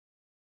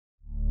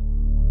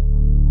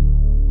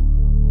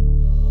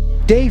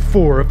Day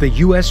 4 of the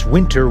U.S.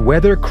 winter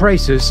weather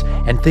crisis,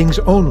 and things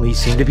only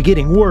seem to be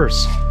getting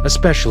worse,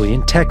 especially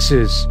in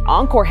Texas.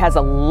 Oncor has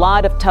a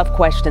lot of tough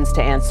questions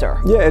to answer.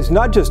 Yeah, it's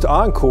not just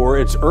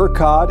Oncor, it's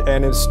ERCOT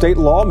and its state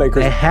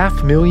lawmakers.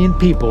 500,000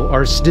 people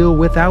are still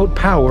without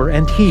power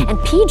and heat.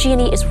 And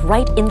PG&E is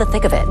right in the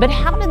thick of it. But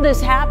how did this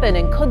happen,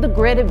 and could the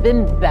grid have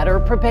been better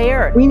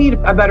prepared? We need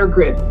a better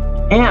grid.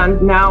 And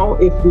now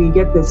if we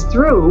get this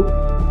through,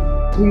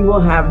 we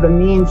will have the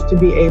means to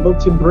be able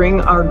to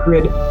bring our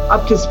grid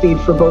up to speed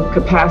for both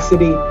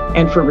capacity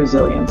and for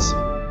resilience.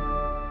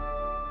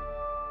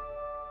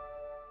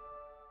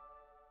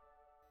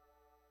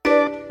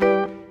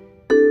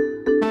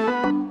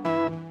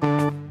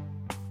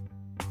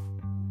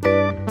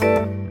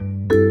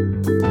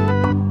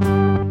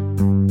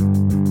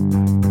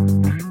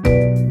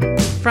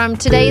 From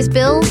today's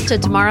bills to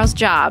tomorrow's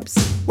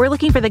jobs. We're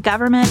looking for the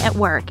government at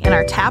work in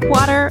our tap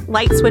water,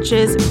 light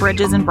switches,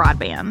 bridges, and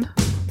broadband.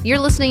 You're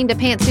listening to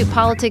Pantsuit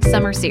Politics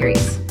Summer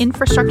Series.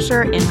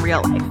 Infrastructure in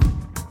real life.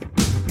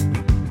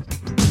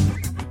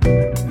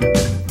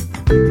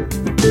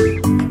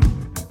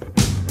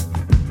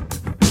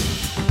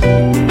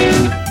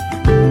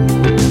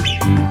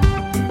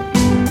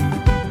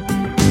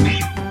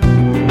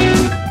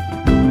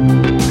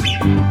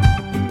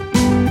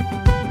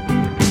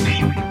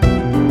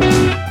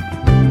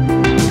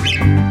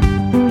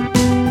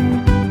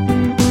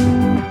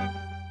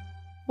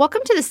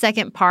 Welcome to the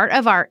second part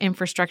of our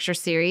infrastructure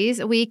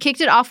series. We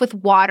kicked it off with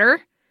water,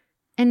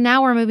 and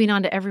now we're moving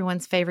on to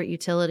everyone's favorite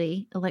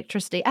utility,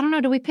 electricity. I don't know,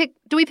 do we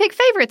pick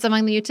favorites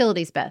among the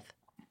utilities, Beth?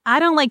 I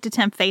don't like to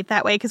tempt fate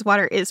that way because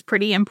water is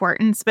pretty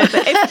important. But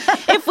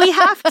if we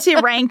have to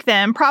rank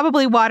them,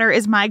 probably water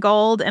is my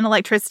gold and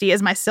electricity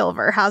is my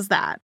silver. How's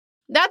that?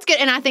 That's good,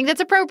 and I think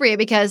that's appropriate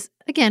because,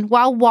 again,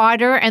 while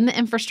water and the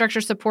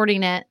infrastructure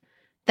supporting it,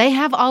 they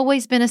have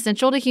always been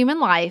essential to human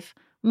life.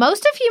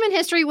 Most of human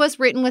history was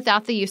written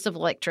without the use of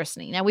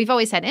electricity. Now, we've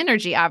always had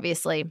energy,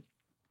 obviously,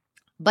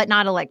 but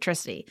not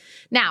electricity.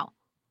 Now,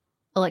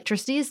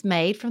 electricity is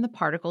made from the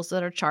particles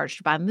that are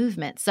charged by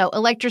movement. So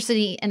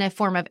electricity in a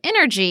form of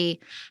energy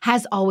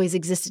has always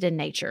existed in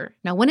nature.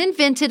 No one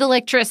invented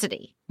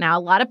electricity. Now, a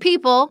lot of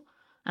people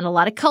and a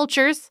lot of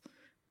cultures,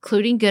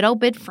 including good old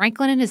Ben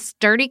Franklin and his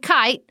sturdy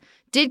kite,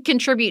 did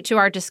contribute to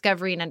our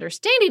discovery and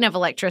understanding of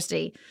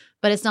electricity,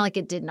 but it's not like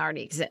it didn't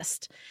already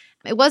exist.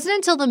 It wasn't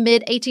until the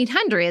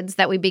mid-1800s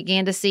that we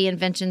began to see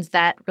inventions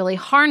that really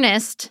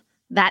harnessed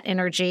that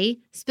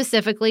energy,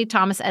 specifically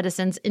Thomas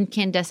Edison's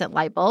incandescent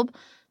light bulb,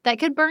 that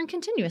could burn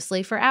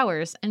continuously for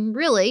hours and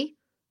really,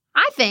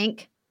 I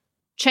think,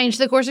 changed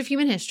the course of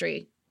human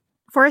history.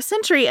 For a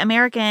century,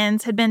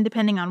 Americans had been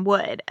depending on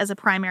wood as a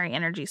primary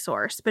energy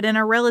source, but in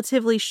a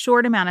relatively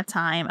short amount of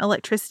time,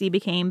 electricity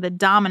became the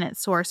dominant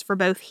source for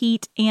both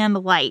heat and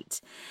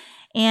light.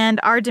 And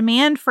our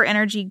demand for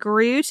energy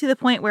grew to the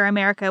point where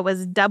America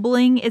was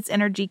doubling its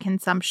energy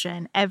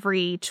consumption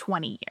every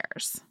 20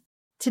 years.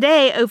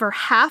 Today, over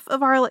half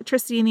of our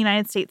electricity in the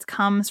United States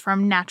comes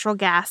from natural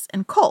gas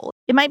and coal.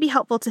 It might be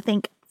helpful to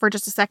think for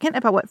just a second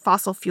about what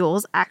fossil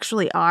fuels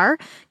actually are,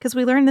 because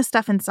we learn this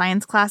stuff in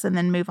science class and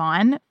then move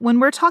on. When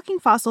we're talking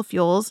fossil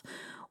fuels,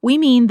 we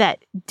mean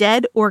that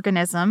dead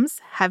organisms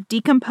have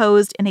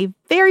decomposed in a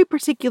very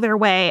particular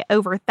way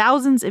over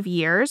thousands of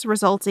years,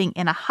 resulting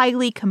in a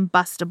highly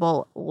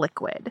combustible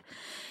liquid.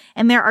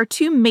 And there are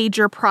two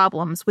major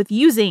problems with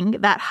using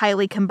that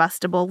highly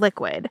combustible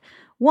liquid.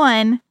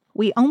 One,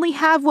 we only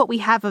have what we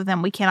have of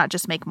them. We cannot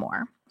just make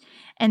more.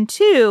 And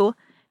two,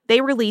 they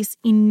release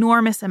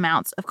enormous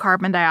amounts of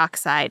carbon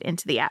dioxide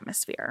into the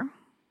atmosphere.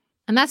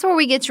 And that's where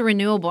we get to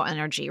renewable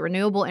energy.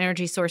 Renewable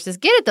energy sources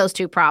get at those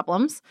two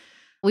problems.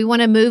 We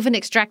want to move and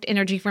extract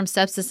energy from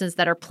substances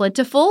that are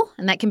plentiful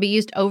and that can be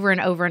used over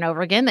and over and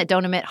over again, that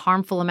don't emit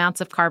harmful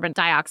amounts of carbon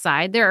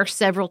dioxide. There are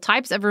several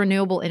types of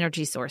renewable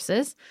energy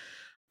sources: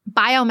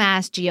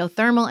 biomass,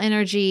 geothermal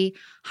energy,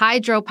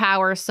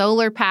 hydropower,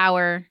 solar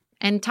power,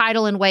 and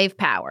tidal and wave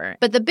power.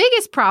 But the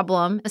biggest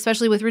problem,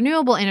 especially with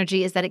renewable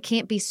energy, is that it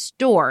can't be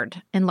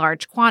stored in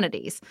large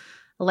quantities.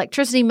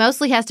 Electricity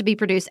mostly has to be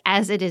produced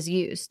as it is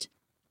used.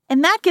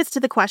 And that gets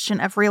to the question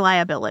of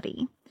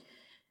reliability.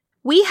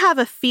 We have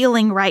a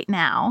feeling right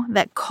now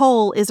that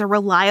coal is a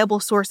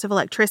reliable source of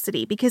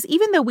electricity because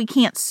even though we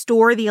can't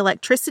store the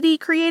electricity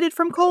created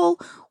from coal,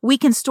 we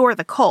can store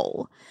the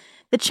coal.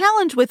 The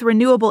challenge with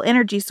renewable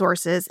energy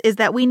sources is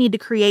that we need to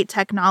create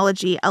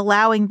technology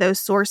allowing those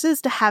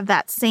sources to have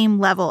that same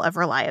level of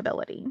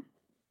reliability.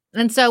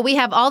 And so we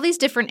have all these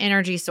different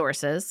energy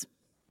sources.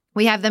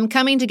 We have them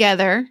coming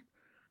together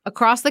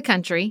across the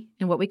country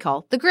in what we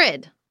call the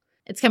grid.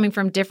 It's coming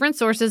from different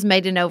sources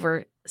made in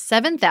over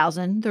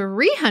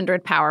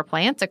 7,300 power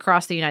plants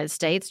across the United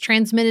States,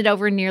 transmitted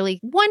over nearly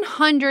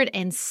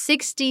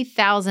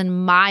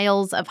 160,000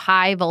 miles of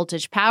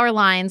high-voltage power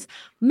lines,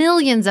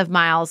 millions of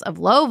miles of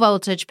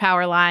low-voltage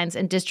power lines,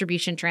 and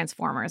distribution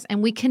transformers.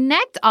 And we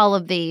connect all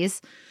of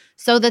these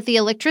so that the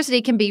electricity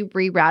can be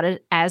rerouted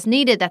as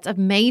needed. That's a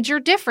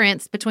major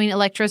difference between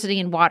electricity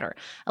and water.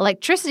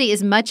 Electricity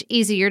is much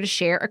easier to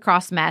share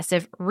across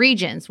massive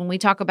regions. When we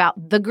talk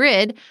about the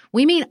grid,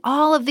 we mean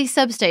all of these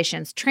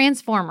substations,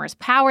 transformers,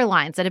 power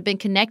lines that have been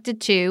connected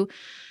to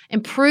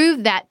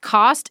improve that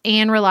cost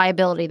and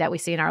reliability that we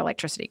see in our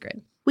electricity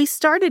grid. We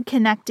started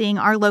connecting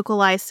our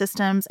localized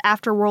systems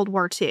after World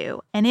War II,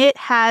 and it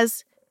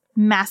has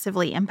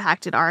massively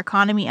impacted our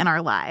economy and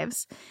our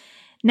lives.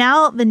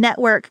 Now, the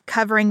network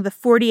covering the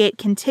 48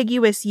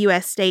 contiguous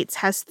U.S. states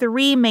has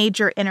 3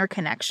 major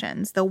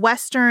interconnections: the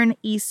Western,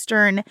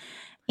 Eastern,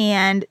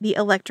 and the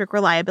Electric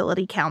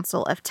Reliability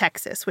Council of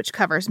Texas, which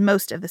covers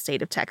most of the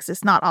state of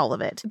Texas, not all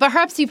of it. But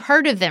perhaps you've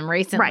heard of them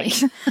recently.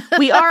 Right.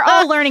 We are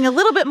all learning a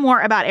little bit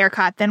more about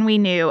ERCOT than we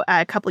knew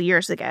a couple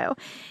years ago.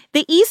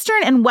 The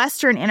Eastern and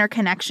Western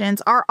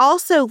interconnections are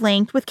also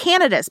linked with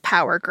Canada's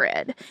power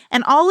grid,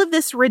 and all of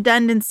this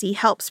redundancy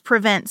helps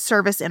prevent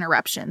service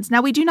interruptions.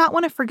 Now, we do not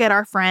want to forget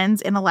our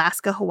friends in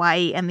Alaska,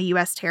 Hawaii, and the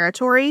U.S.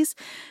 territories.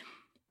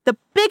 The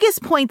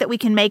biggest point that we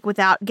can make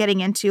without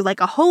getting into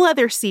like a whole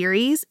other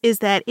series is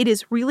that it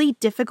is really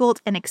difficult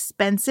and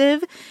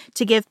expensive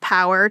to give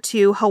power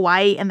to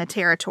Hawaii and the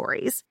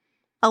territories.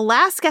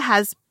 Alaska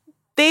has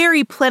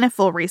very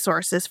plentiful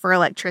resources for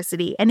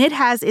electricity, and it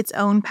has its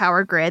own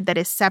power grid that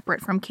is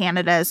separate from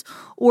Canada's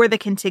or the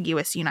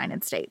contiguous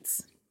United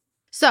States.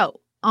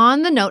 So,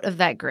 on the note of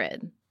that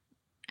grid,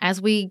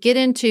 as we get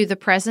into the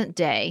present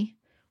day,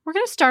 we're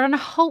going to start on a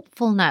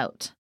hopeful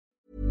note.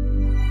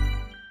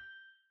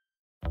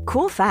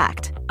 Cool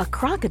fact, a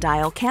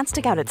crocodile can't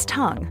stick out its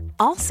tongue.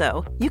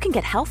 Also, you can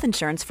get health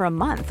insurance for a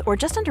month or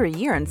just under a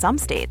year in some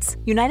states.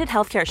 United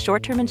Healthcare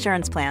short-term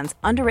insurance plans,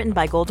 underwritten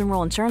by Golden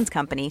Rule Insurance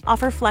Company,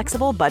 offer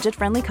flexible,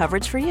 budget-friendly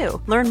coverage for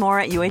you. Learn more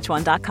at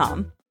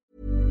uh1.com.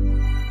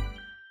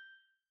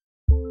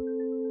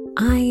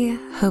 I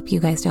hope you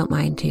guys don't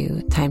mind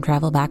to time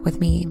travel back with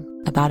me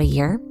about a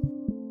year.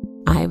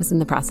 I was in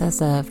the process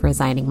of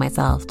resigning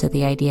myself to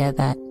the idea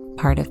that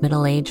part of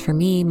middle age for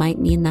me might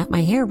mean that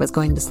my hair was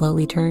going to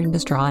slowly turn to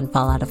straw and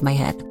fall out of my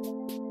head.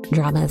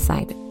 Drama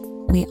aside,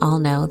 we all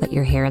know that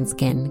your hair and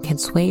skin can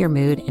sway your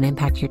mood and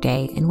impact your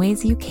day in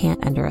ways you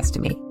can't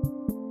underestimate.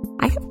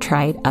 I have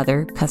tried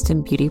other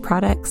custom beauty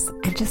products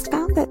and just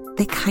found that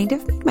they kind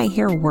of made my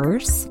hair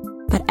worse.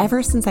 But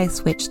ever since I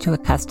switched to a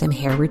custom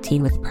hair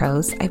routine with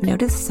Prose, I've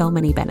noticed so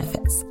many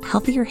benefits.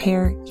 Healthier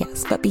hair,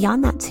 yes, but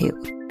beyond that too.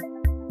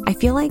 I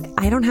feel like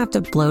I don't have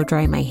to blow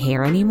dry my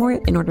hair anymore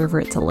in order for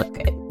it to look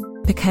good,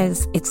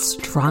 because it's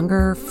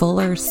stronger,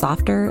 fuller,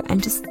 softer,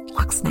 and just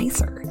looks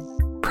nicer.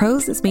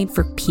 Prose is made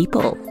for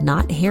people,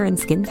 not hair and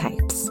skin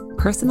types.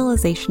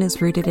 Personalization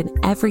is rooted in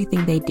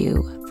everything they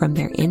do, from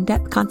their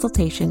in-depth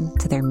consultation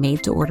to their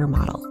made-to-order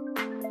model.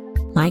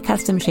 My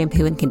custom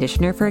shampoo and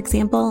conditioner, for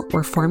example,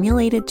 were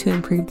formulated to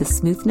improve the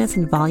smoothness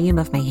and volume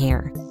of my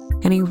hair.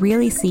 And I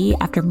really see,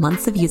 after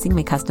months of using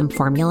my custom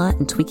formula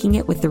and tweaking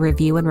it with the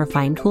Review and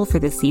Refine tool for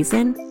this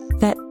season,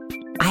 that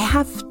I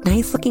have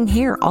nice-looking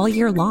hair all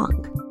year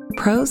long.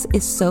 Prose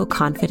is so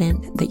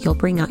confident that you'll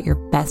bring out your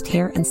best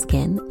hair and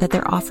skin that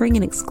they're offering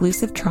an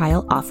exclusive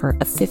trial offer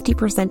of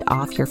 50%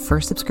 off your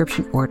first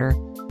subscription order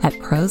at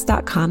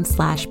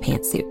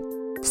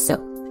prose.com/pantsuit. So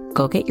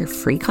go get your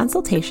free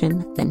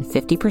consultation, then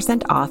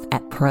 50% off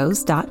at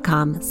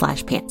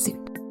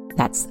prose.com/pantsuit.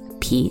 That's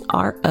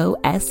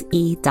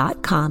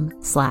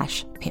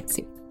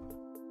prose.com/pantsuit.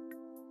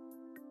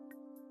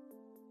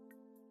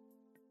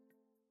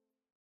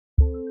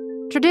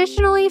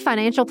 Traditionally,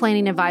 financial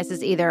planning advice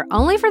is either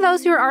only for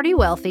those who are already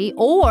wealthy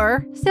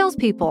or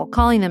salespeople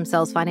calling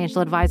themselves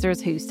financial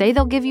advisors who say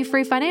they'll give you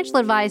free financial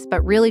advice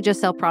but really just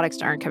sell products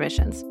to earn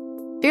commissions.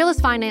 Fearless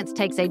Finance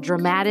takes a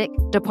dramatic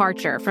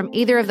departure from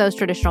either of those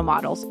traditional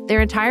models.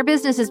 Their entire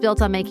business is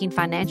built on making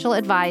financial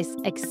advice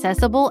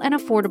accessible and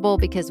affordable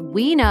because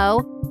we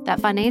know that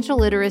financial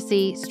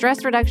literacy,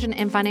 stress reduction,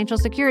 and financial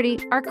security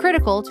are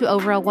critical to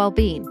overall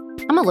well-being.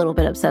 I'm a little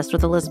bit obsessed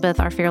with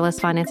Elizabeth, our Fearless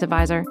Finance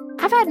advisor.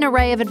 I've had an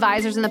array of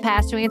advisors in the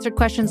past who answered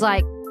questions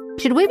like,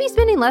 should we be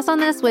spending less on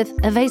this, with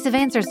evasive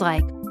answers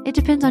like, it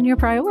depends on your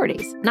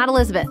priorities. Not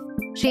Elizabeth.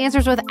 She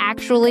answers with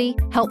actually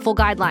helpful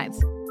guidelines.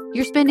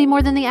 You're spending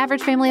more than the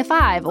average family of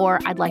 5, or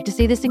I'd like to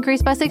see this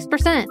increase by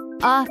 6%.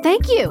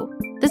 Thank you.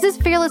 This is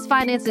Fearless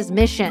Finance's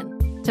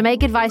mission, to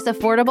make advice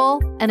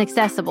affordable and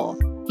accessible.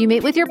 You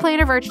meet with your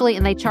planner virtually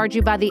and they charge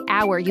you by the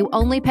hour. You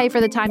only pay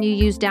for the time you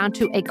use down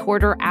to a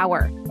quarter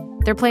hour.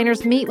 Their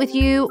planners meet with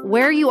you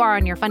where you are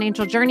on your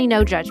financial journey,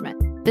 no judgment.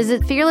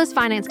 Visit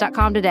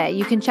fearlessfinance.com today.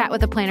 You can chat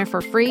with a planner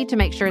for free to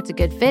make sure it's a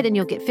good fit, and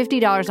you'll get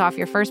 $50 off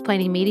your first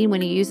planning meeting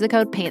when you use the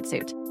code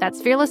PANTSUIT. That's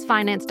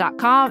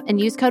fearlessfinance.com and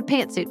use code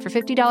PANTSUIT for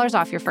 $50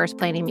 off your first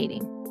planning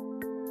meeting.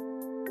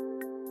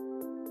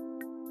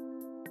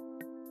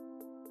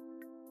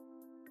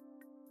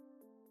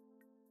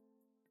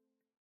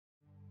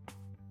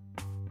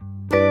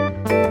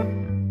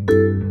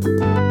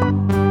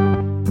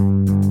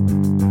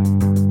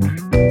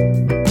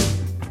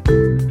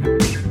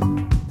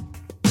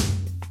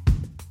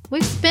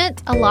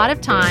 a lot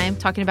of time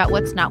talking about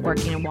what's not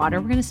working in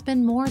water. We're going to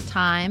spend more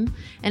time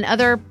in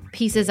other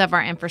pieces of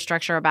our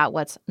infrastructure about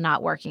what's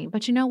not working.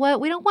 But you know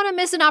what? We don't want to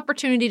miss an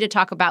opportunity to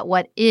talk about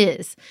what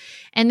is.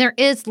 And there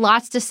is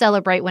lots to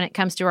celebrate when it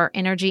comes to our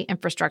energy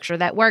infrastructure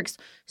that works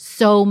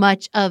so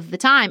much of the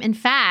time. In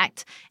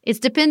fact, its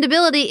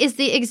dependability is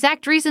the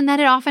exact reason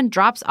that it often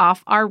drops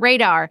off our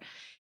radar.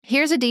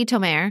 Here's Adi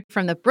Tomer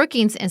from the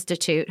Brookings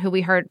Institute, who we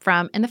heard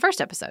from in the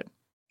first episode.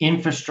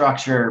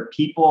 Infrastructure,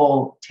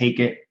 people take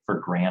it for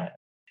granted.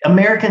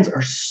 Americans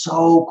are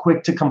so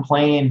quick to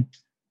complain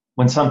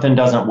when something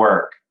doesn't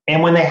work.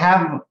 And when they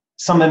have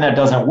something that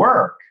doesn't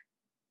work,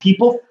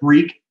 people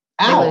freak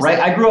out, right?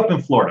 I grew up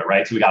in Florida,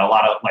 right? So we got a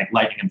lot of like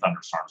lightning and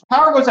thunderstorms.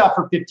 Power goes out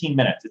for 15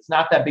 minutes. It's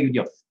not that big a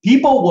deal.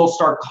 People will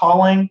start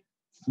calling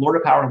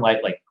Florida Power and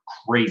Light like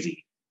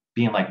crazy,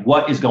 being like,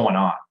 what is going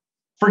on?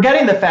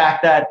 Forgetting the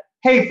fact that,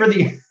 hey, for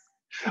the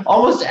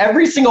almost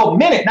every single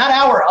minute, not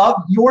hour of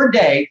your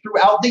day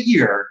throughout the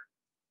year,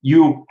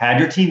 you had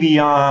your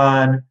TV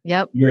on.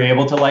 Yep. You're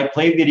able to like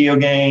play video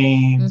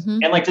games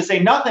and like to say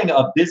nothing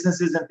of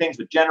businesses and things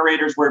with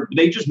generators where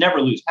they just never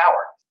lose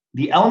power.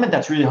 The element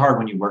that's really hard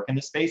when you work in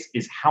this space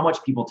is how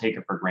much people take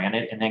it for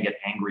granted and then get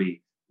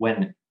angry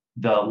when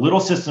the little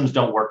systems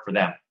don't work for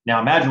them.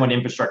 Now imagine when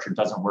infrastructure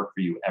doesn't work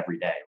for you every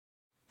day.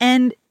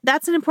 And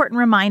that's an important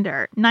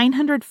reminder.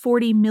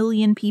 940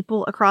 million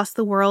people across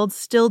the world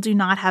still do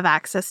not have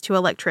access to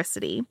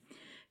electricity.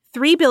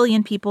 3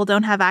 billion people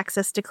don't have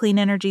access to clean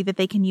energy that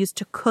they can use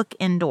to cook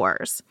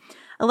indoors.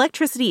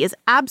 Electricity is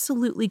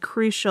absolutely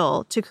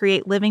crucial to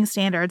create living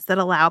standards that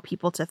allow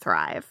people to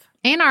thrive.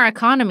 And our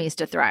economies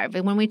to thrive.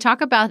 And when we talk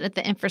about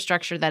the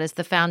infrastructure that is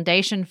the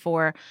foundation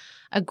for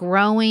a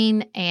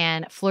growing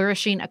and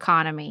flourishing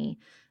economy,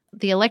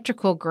 the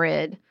electrical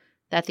grid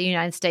that the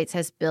United States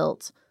has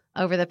built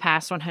over the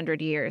past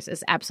 100 years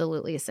is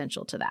absolutely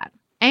essential to that.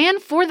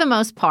 And for the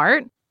most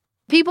part,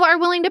 people are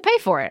willing to pay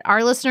for it.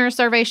 Our listener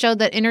survey showed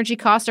that energy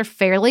costs are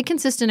fairly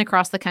consistent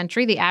across the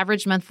country. The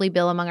average monthly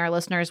bill among our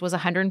listeners was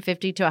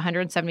 $150 to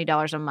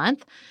 $170 a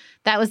month.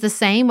 That was the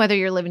same whether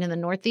you're living in the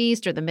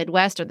Northeast or the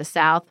Midwest or the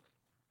South.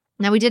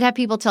 Now, we did have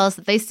people tell us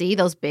that they see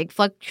those big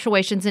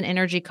fluctuations in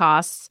energy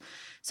costs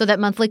so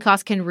that monthly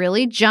costs can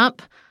really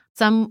jump.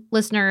 Some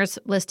listeners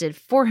listed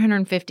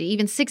 $450,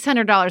 even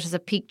 $600 as a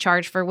peak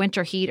charge for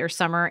winter heat or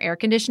summer air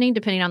conditioning,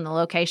 depending on the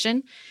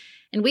location.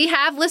 And we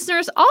have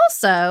listeners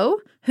also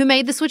who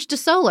made the switch to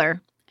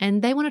solar,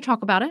 and they want to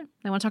talk about it.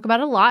 They want to talk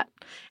about it a lot,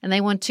 and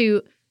they want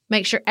to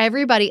make sure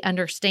everybody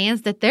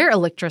understands that their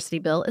electricity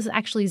bill is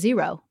actually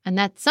zero, and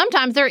that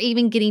sometimes they're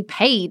even getting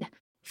paid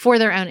for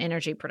their own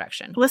energy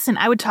production. Listen,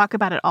 I would talk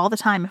about it all the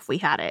time if we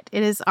had it.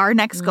 It is our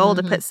next goal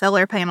to put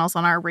solar panels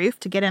on our roof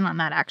to get in on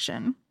that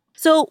action.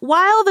 So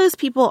while those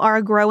people are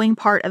a growing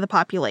part of the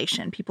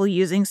population, people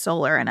using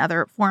solar and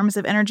other forms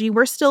of energy,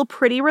 we're still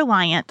pretty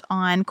reliant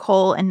on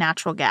coal and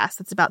natural gas.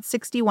 That's about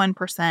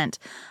 61%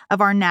 of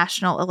our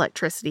national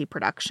electricity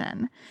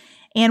production.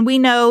 And we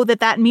know that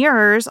that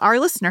mirrors our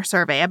listener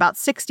survey. About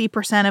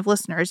 60% of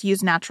listeners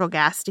use natural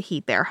gas to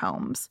heat their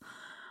homes.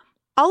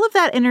 All of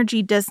that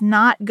energy does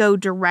not go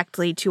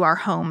directly to our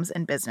homes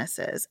and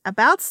businesses.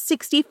 About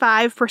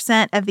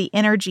 65% of the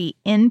energy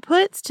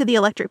inputs to the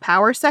electric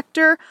power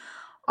sector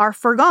are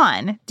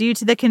forgone due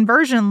to the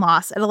conversion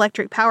loss at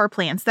electric power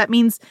plants. That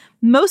means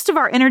most of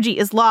our energy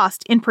is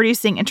lost in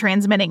producing and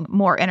transmitting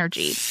more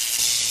energy.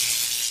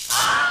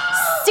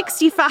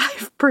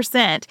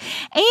 65%.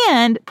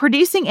 And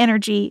producing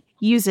energy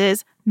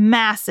uses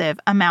massive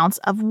amounts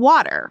of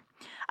water.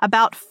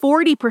 About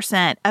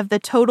 40% of the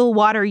total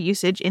water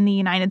usage in the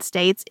United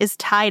States is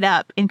tied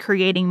up in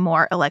creating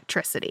more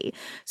electricity.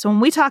 So when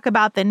we talk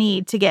about the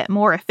need to get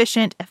more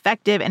efficient,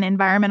 effective, and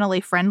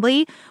environmentally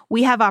friendly,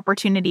 we have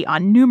opportunity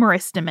on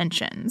numerous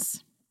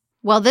dimensions.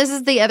 Well, this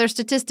is the other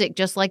statistic,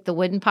 just like the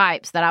wooden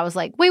pipes, that I was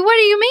like, wait, what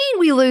do you mean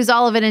we lose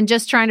all of it in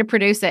just trying to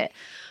produce it?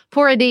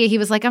 Poor Adi, he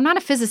was like, I'm not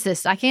a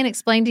physicist. I can't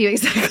explain to you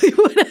exactly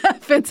what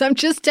happens. I'm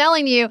just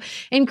telling you,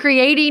 in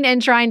creating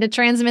and trying to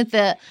transmit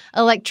the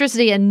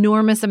electricity,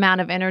 enormous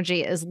amount of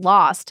energy is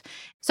lost.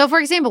 So, for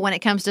example, when it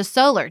comes to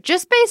solar,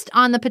 just based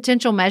on the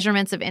potential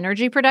measurements of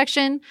energy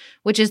production,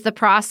 which is the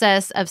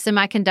process of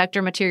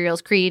semiconductor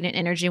materials creating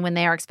energy when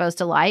they are exposed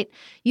to light,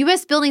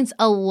 U.S. buildings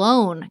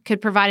alone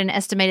could provide an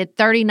estimated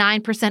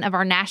 39% of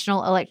our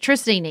national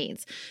electricity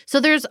needs. So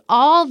there's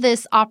all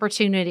this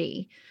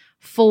opportunity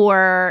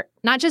for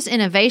not just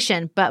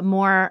innovation, but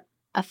more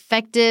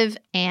effective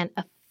and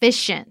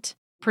efficient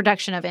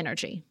production of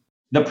energy.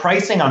 The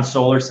pricing on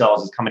solar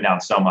cells is coming down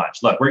so much.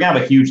 Look, we're going to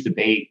have a huge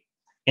debate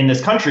in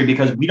this country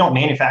because we don't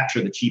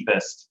manufacture the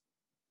cheapest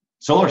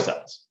solar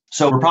cells.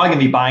 So we're probably going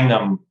to be buying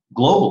them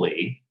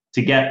globally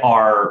to get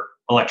our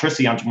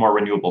electricity onto more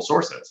renewable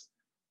sources.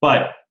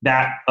 But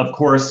that, of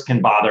course,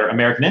 can bother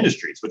American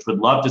industries, which would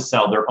love to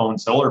sell their own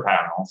solar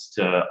panels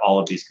to all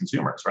of these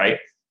consumers, right?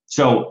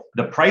 So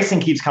the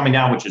pricing keeps coming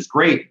down, which is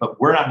great, but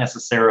we're not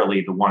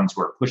necessarily the ones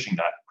who are pushing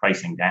that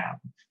pricing down.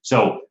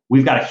 So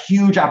we've got a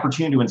huge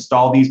opportunity to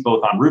install these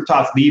both on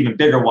rooftops. The even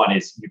bigger one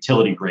is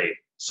utility grade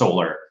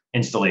solar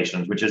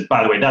installations, which is,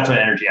 by the way, that's what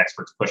energy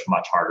experts push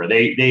much harder.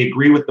 They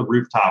agree with the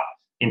rooftop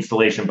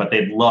installation, but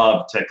they'd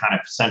love to kind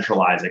of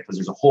centralize it because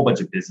there's a whole bunch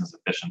of business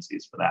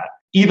efficiencies for that.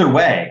 Either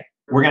way,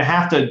 we're going to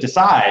have to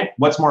decide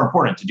what's more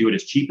important, to do it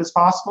as cheap as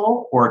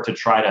possible or to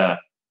try to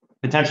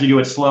potentially do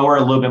it slower,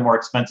 a little bit more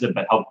expensive,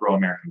 but help grow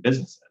American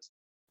businesses.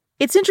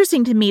 It's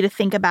interesting to me to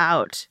think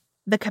about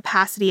the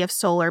capacity of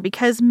solar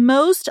because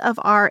most of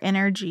our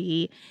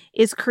energy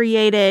is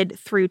created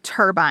through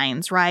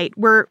turbines, right?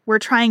 We're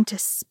trying to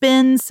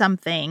spin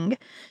something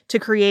to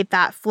create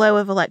that flow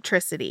of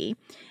electricity.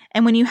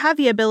 And when you have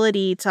the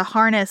ability to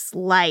harness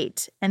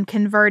light and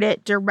convert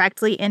it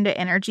directly into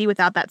energy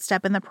without that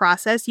step in the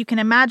process, you can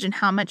imagine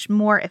how much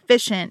more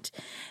efficient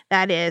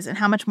that is and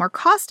how much more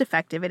cost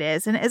effective it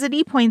is. And as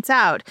Adi points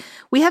out,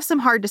 we have some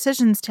hard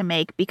decisions to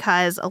make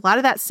because a lot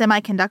of that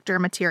semiconductor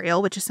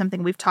material, which is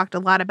something we've talked a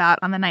lot about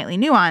on the Nightly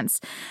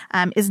Nuance,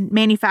 is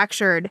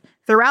manufactured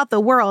throughout the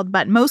world,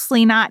 but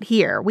mostly not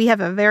here. We have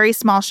a very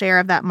small share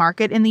of that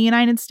market in the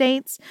United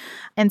States.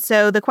 And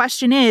so the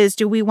question is,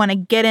 do we want to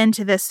get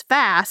into this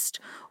fast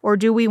or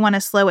do we want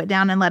to slow it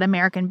down and let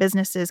American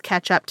businesses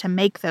catch up to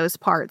make those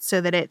parts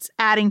so that it's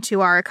adding to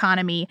our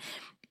economy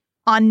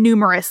on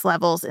numerous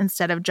levels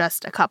instead of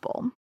just a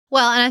couple?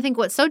 Well, and I think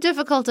what's so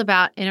difficult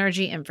about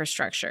energy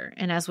infrastructure,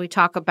 and as we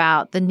talk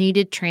about the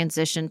needed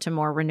transition to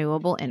more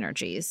renewable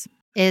energies,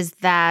 is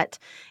that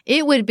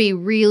it would be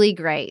really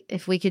great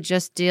if we could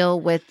just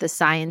deal with the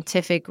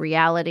scientific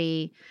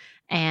reality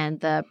and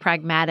the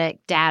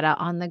pragmatic data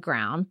on the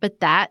ground. But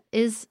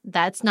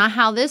that's not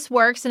how this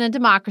works in a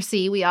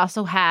democracy. We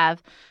also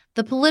have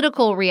the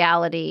political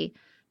reality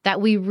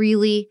that we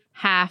really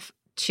have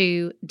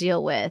to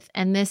deal with.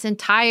 And this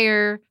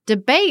entire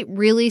debate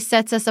really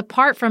sets us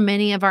apart from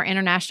many of our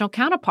international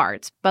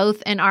counterparts,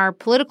 both in our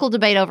political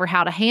debate over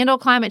how to handle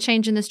climate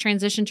change in this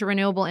transition to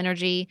renewable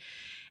energy,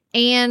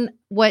 and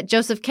what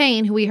Joseph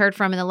Kane, who we heard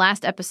from in the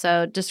last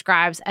episode,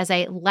 describes as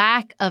a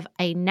lack of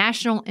a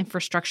national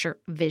infrastructure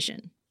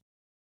vision.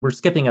 We're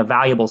skipping a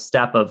valuable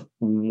step of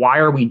why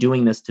are we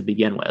doing this to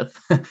begin with?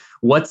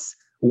 What's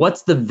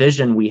the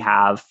vision we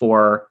have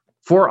for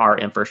our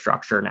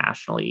infrastructure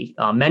nationally?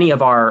 Many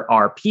of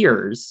our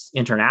peers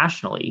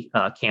internationally,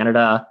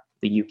 Canada,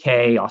 the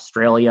UK,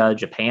 Australia,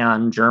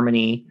 Japan,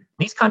 Germany,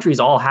 these countries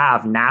all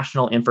have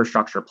national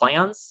infrastructure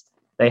plans.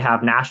 They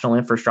have national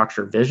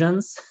infrastructure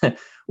visions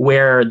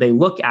where they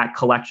look at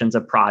collections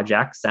of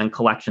projects and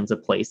collections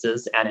of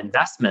places and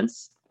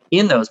investments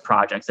in those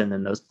projects and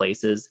in those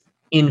places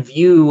in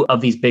view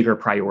of these bigger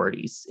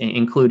priorities,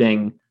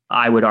 including,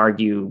 I would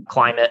argue,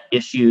 climate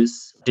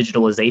issues,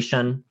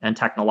 digitalization and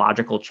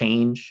technological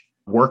change,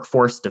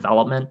 workforce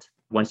development.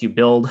 Once you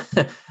build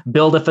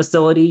a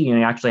facility,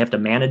 you actually have to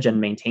manage and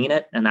maintain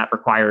it. And that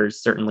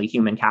requires certainly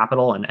human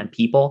capital and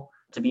people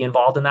to be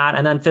involved in that.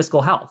 And then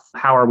fiscal health.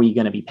 How are we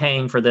going to be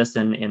paying for this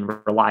in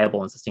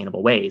reliable and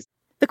sustainable ways?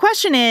 The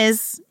question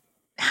is,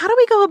 how do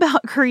we go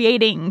about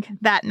creating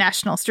that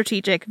national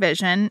strategic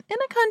vision in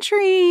a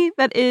country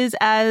that is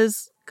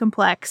as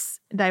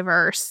complex,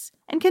 diverse,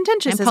 and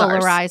contentious and as ours?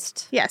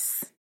 Polarized.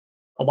 Yes.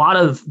 A lot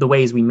of the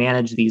ways we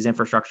manage these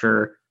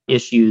infrastructure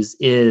issues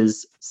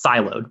is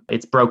siloed.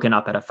 It's broken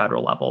up at a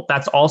federal level.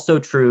 That's also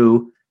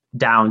true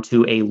down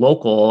to a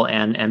local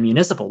and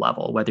municipal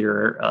level, whether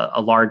you're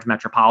a large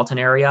metropolitan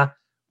area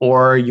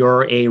or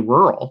you're a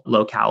rural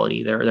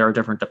locality. There are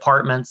different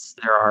departments.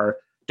 There are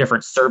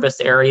different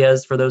service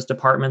areas for those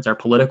departments. Our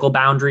political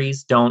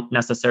boundaries don't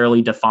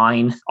necessarily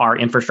define our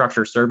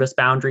infrastructure service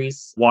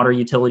boundaries. Water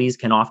utilities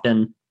can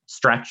often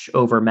stretch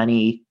over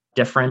many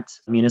different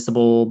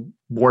municipal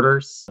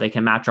borders. They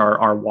can match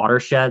our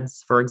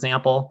watersheds, for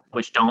example,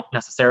 which don't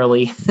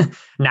necessarily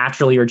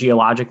naturally or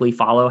geologically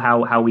follow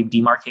how we've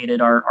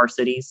demarcated our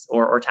cities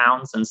or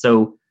towns. And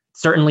so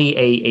certainly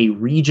a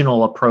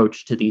regional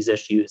approach to these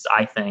issues,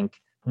 I think,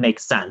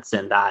 makes sense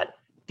in that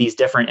these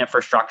different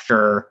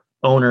infrastructure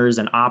owners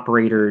and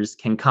operators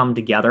can come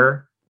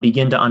together,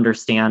 begin to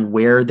understand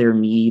where their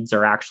needs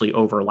are actually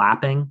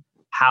overlapping,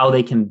 how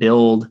they can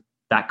build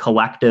that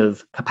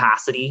collective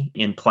capacity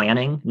in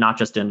planning, not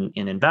just in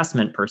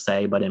investment per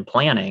se, but in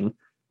planning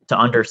to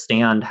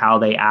understand how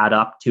they add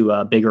up to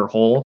a bigger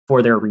whole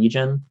for their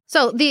region.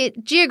 So the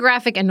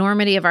geographic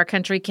enormity of our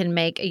country can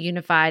make a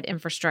unified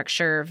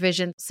infrastructure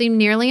vision seem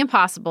nearly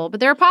impossible, but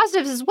there are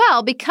positives as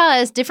well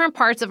because different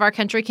parts of our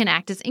country can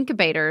act as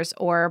incubators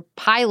or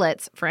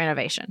pilots for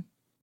innovation.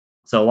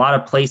 So a lot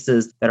of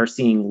places that are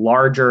seeing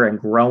larger and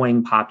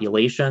growing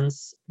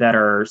populations, that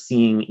are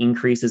seeing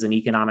increases in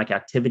economic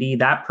activity,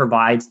 that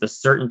provides the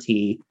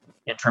certainty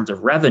in terms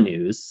of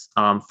revenues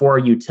for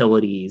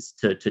utilities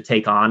to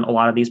take on a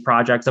lot of these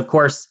projects. Of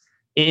course,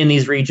 in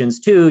these regions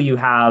too, you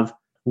have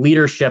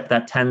leadership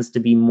that tends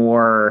to be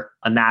more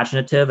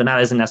imaginative, and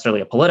that isn't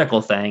necessarily a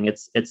political thing.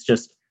 It's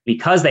just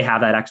because they have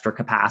that extra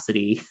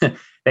capacity,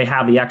 they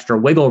have the extra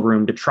wiggle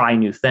room to try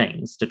new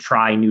things, to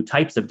try new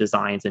types of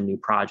designs and new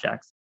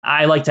projects.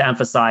 I like to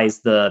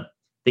emphasize the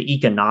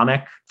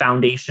economic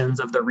foundations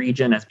of the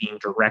region as being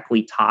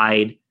directly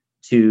tied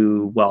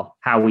to, well,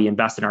 how we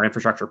invest in our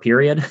infrastructure,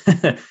 period.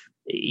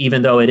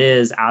 even though it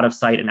is out of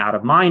sight and out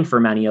of mind for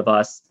many of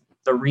us,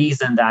 the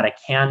reason that it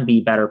can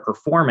be better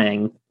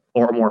performing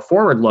or more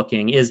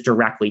forward-looking is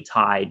directly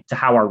tied to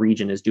how our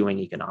region is doing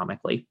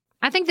economically.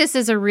 I think this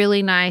is a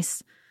really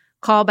nice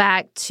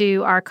callback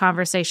to our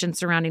conversation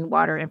surrounding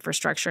water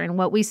infrastructure. And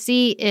what we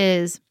see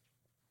is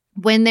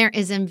when there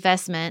is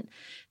investment,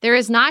 there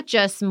is not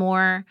just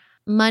more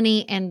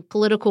money and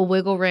political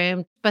wiggle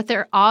room, but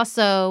there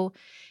also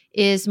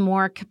is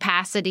more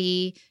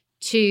capacity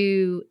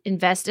to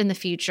invest in the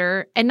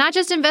future, and not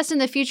just invest in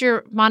the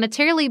future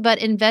monetarily, but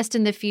invest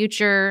in the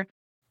future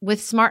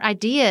with smart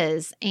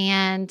ideas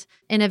and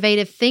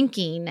innovative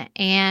thinking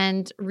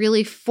and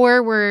really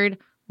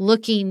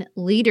forward-looking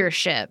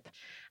leadership.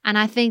 And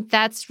I think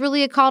that's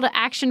really a call to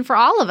action for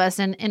all of us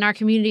in our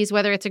communities,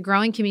 whether it's a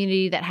growing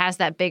community that has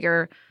that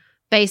bigger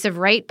base of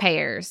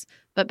ratepayers,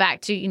 but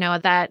back to,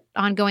 that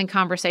ongoing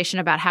conversation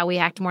about how we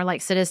act more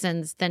like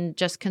citizens than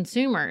just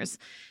consumers.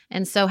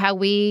 And so how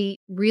we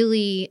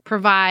really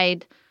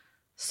provide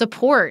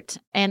support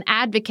and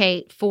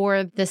advocate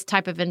for this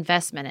type of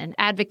investment and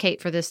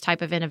advocate for this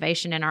type of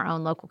innovation in our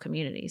own local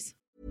communities.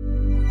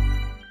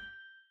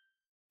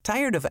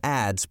 Tired of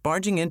ads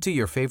barging into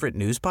your favorite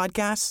news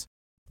podcasts?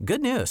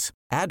 Good news.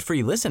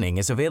 Ad-free listening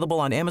is available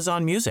on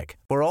Amazon Music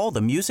for all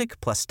the music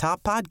plus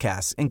top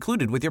podcasts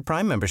included with your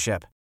Prime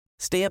membership.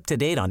 Stay up to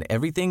date on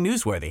everything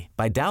newsworthy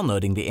by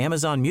downloading the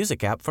Amazon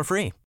Music app for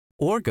free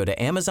or go to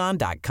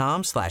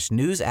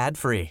amazon.com/news ad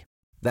free.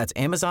 That's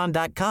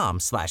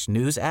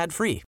amazon.com/news ad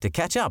free to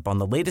catch up on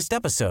the latest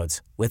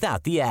episodes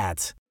without the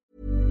ads.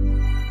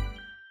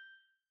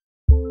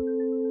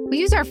 We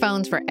use our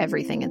phones for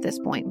everything at this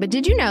point, but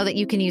did you know that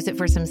you can use it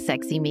for some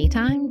sexy me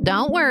time?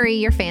 Don't worry,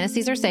 your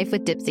fantasies are safe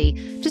with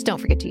Dipsea. Just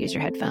don't forget to use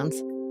your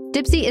headphones.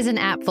 Dipsea is an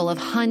app full of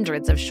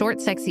hundreds of short,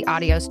 sexy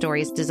audio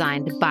stories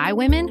designed by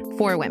women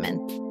for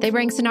women. They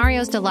bring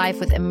scenarios to life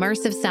with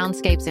immersive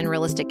soundscapes and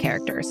realistic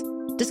characters.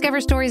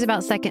 Discover stories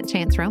about second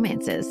chance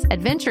romances,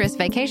 adventurous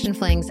vacation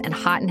flings, and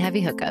hot and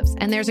heavy hookups.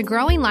 And there's a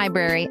growing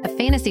library of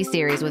fantasy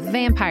series with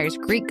vampires,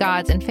 Greek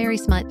gods, and fairy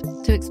smut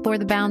to explore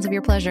the bounds of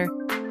your pleasure.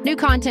 New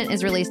content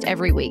is released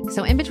every week,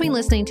 so in between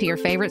listening to your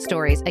favorite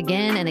stories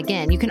again and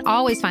again, you can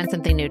always find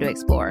something new to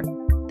explore.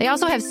 They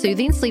also have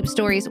soothing sleep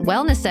stories,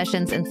 wellness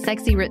sessions, and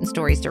sexy written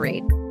stories to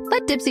read.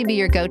 Let Dipsea be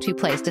your go-to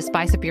place to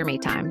spice up your me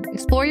time.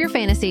 Explore your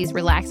fantasies,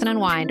 relax and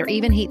unwind, or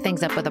even heat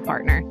things up with a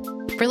partner.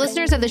 For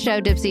listeners of the show,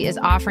 Dipsea is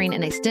offering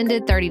an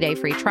extended 30-day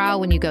free trial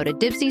when you go to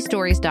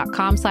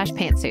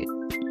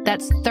dipseastories.com/pantsuit.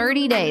 That's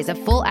 30 days of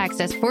full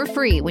access for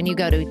free when you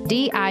go to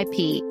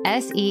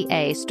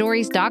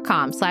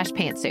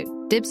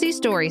dipseastories.com/pantsuit.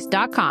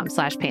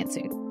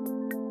 dipseastories.com/pantsuit.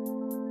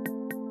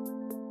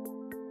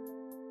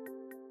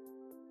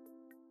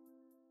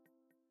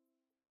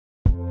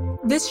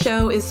 This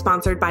show is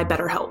sponsored by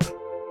BetterHelp.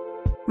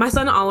 My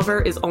son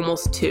Oliver is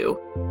almost 2.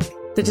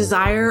 The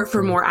desire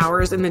for more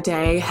hours in the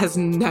day has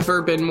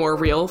never been more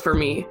real for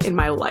me in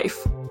my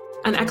life.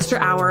 An extra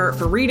hour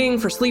for reading,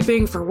 for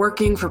sleeping, for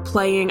working, for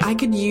playing, I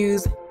could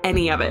use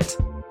any of it.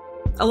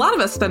 A lot of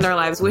us spend our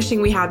lives wishing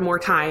we had more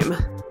time.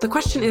 The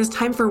question is,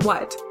 time for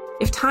what?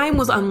 If time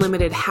was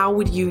unlimited, how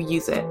would you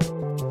use it?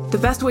 The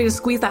best way to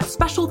squeeze that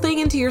special thing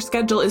into your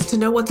schedule is to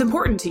know what's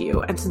important to you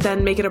and to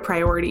then make it a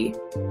priority.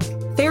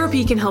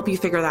 Therapy can help you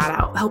figure that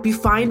out, help you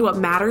find what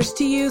matters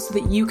to you so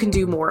that you can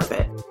do more of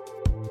it.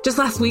 Just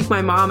last week,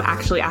 my mom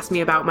actually asked me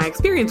about my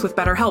experience with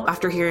BetterHelp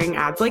after hearing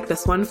ads like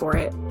this one for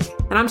it.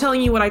 And I'm telling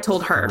you what I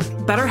told her.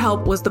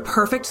 BetterHelp was the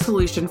perfect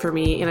solution for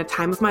me in a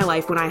time of my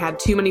life when I had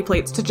too many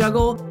plates to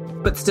juggle,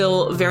 but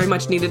still very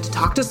much needed to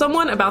talk to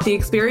someone about the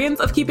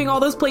experience of keeping all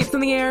those plates in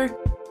the air.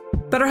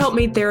 BetterHelp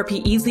made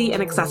therapy easy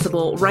and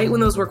accessible right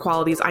when those were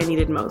qualities I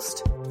needed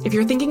most. If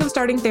you're thinking of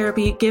starting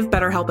therapy, give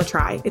BetterHelp a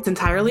try. It's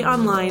entirely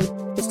online.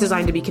 It's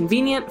designed to be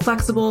convenient,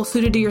 flexible,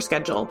 suited to your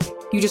schedule.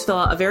 You just fill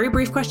out a very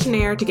brief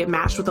questionnaire to get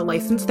matched with a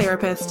licensed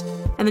therapist,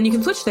 and then you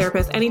can switch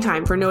therapists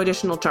anytime for no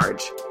additional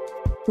charge.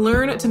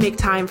 Learn to make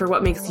time for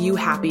what makes you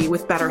happy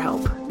with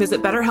BetterHelp.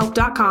 Visit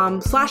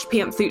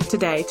BetterHelp.com/pantsuit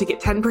today to get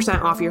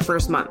 10% off your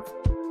first month.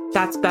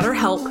 That's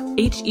BetterHelp,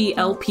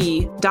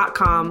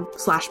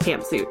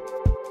 HELP.com/pantsuit.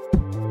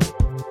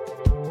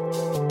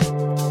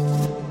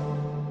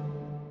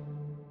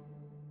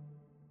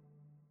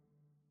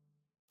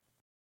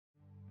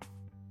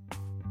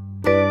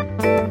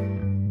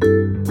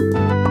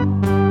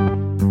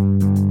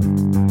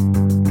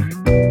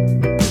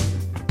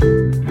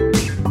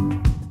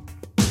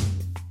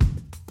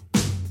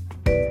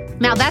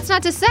 Now, that's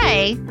not to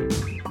say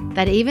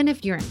that even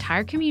if your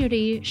entire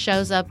community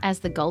shows up as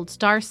the gold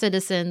star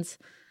citizens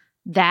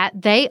that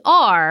they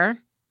are,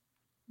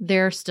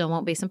 there still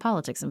won't be some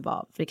politics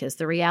involved, because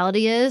the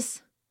reality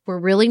is we're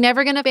really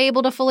never going to be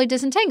able to fully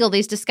disentangle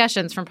these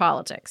discussions from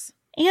politics.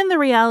 And the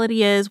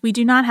reality is we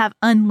do not have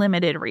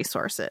unlimited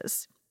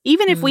resources.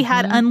 Even if we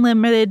had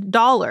unlimited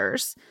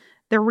dollars,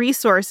 the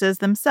resources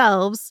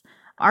themselves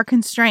are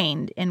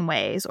constrained in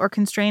ways, or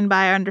constrained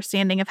by our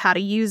understanding of how to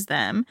use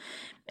them.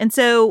 And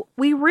so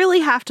we really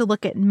have to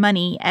look at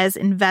money as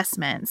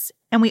investments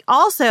And we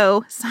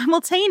also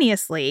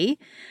simultaneously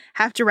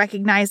have to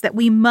recognize that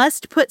we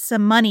must put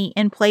some money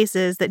in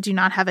places that do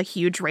not have a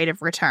huge rate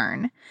of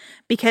return,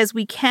 because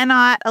we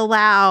cannot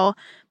allow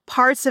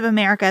parts of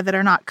America that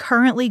are not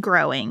currently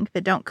growing,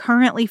 that don't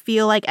currently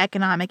feel like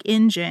economic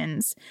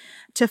engines,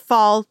 to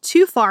fall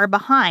too far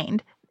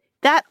behind.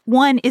 That,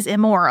 one, is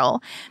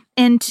immoral,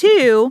 and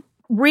two,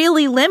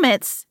 really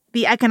limits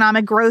the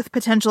economic growth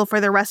potential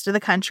for the rest of the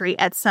country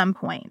at some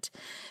point.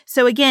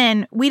 So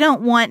again, we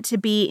don't want to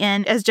be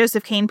in, as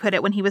Joseph Kane put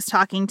it when he was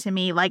talking to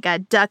me, like a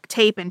duct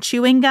tape and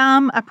chewing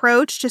gum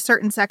approach to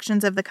certain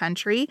sections of the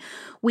country.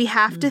 We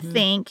have to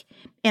think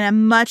in a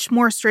much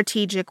more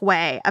strategic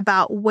way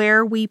about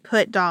where we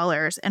put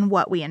dollars and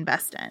what we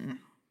invest in.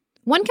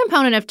 One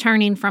component of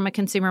turning from a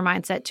consumer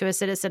mindset to a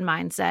citizen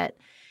mindset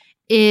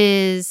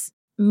is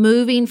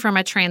moving from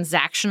a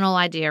transactional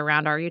idea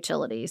around our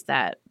utilities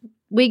that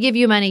we give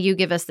you money, you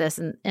give us this,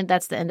 and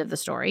that's the end of the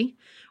story.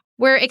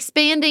 We're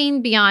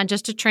expanding beyond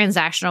just a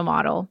transactional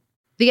model.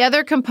 The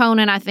other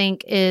component, I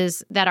think,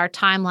 is that our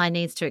timeline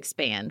needs to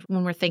expand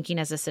when we're thinking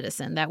as a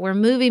citizen, that we're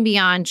moving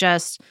beyond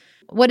just,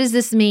 what does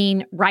this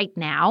mean right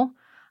now?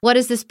 What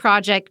does this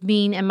project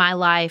mean in my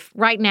life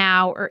right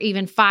now, or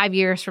even 5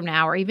 years from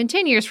now, or even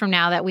 10 years from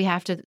now, that we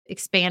have to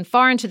expand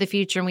far into the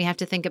future, and we have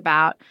to think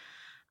about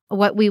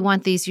what we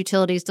want these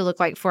utilities to look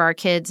like for our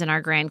kids and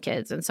our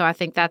grandkids. And so I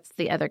think that's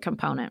the other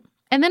component.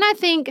 And then I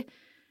think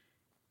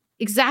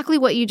exactly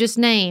what you just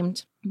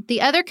named,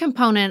 the other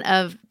component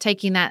of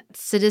taking that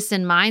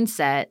citizen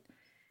mindset,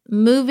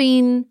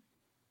 moving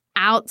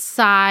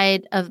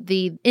outside of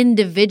the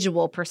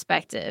individual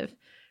perspective,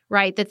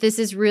 right? That this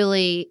is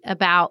really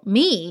about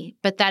me,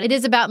 but that it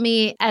is about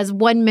me as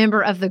one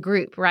member of the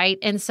group, right?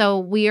 And so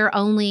we are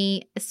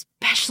only,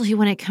 especially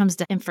when it comes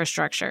to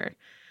infrastructure,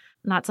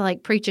 not to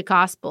like preach a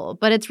gospel,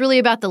 but it's really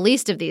about the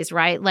least of these,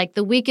 right? Like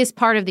the weakest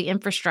part of the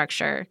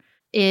infrastructure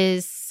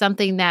is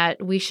something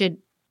that we should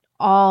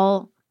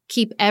all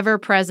keep ever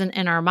present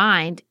in our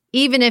mind,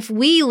 even if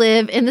we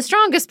live in the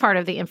strongest part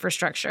of the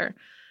infrastructure.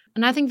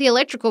 And I think the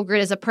electrical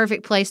grid is a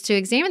perfect place to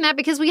examine that,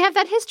 because we have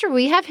that history.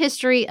 We have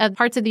history of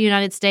parts of the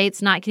United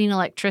States not getting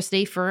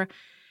electricity for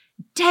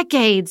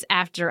decades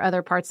after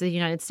other parts of the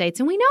United States.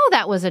 And we know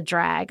that was a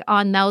drag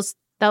on those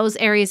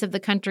areas of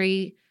the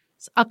country's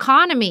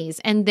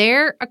economies, and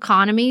their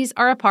economies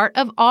are a part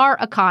of our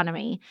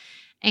economy.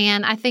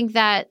 And I think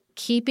that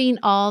keeping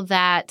all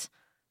that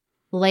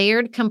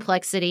layered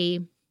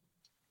complexity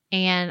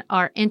and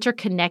our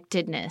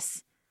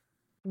interconnectedness,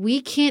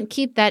 we can't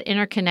keep that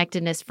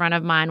interconnectedness front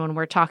of mind when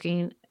we're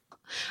talking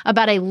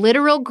about a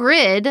literal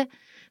grid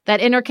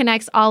that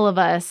interconnects all of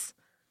us,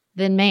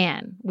 then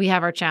man, we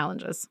have our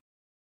challenges.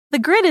 The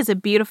grid is a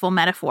beautiful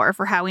metaphor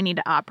for how we need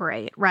to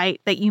operate,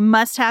 right? That you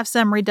must have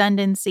some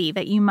redundancy,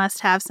 that you must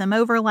have some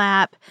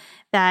overlap,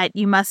 that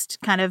you must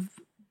kind of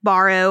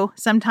borrow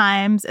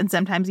sometimes, and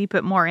sometimes you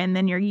put more in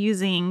than you're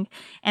using,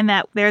 and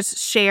that there's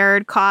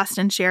shared cost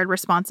and shared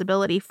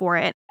responsibility for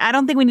it. I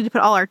don't think we need to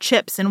put all our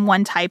chips in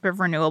one type of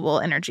renewable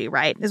energy,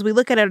 right? As we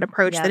look at an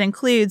approach that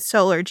includes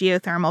solar,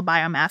 geothermal,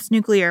 biomass,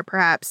 nuclear,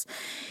 perhaps,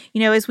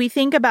 as we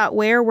think about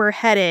where we're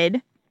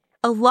headed,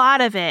 a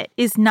lot of it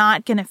is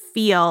not going to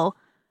feel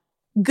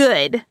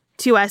good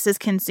to us as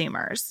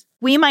consumers.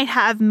 We might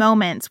have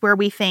moments where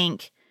we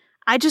think,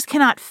 I just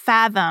cannot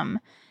fathom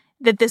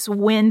that this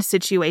wind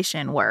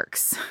situation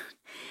works.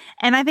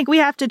 And I think we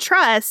have to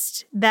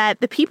trust that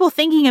the people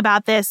thinking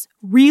about this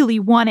really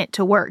want it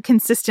to work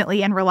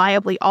consistently and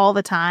reliably all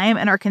the time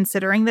and are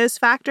considering those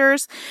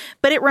factors.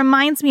 But it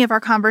reminds me of our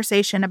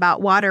conversation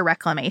about water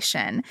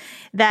reclamation,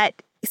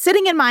 that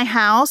sitting in my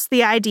house,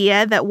 the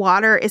idea that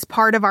water is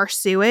part of our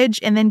sewage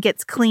and then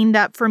gets cleaned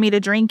up for me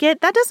to drink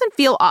it, that doesn't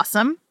feel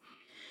awesome.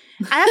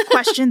 I have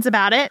questions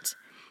about it,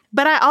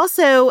 but I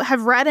also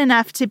have read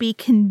enough to be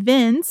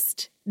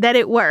convinced that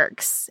it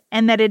works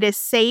and that it is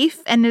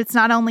safe, and it's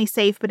not only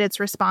safe, but it's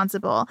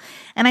responsible.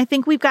 And I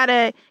think we've got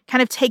to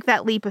kind of take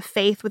that leap of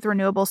faith with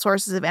renewable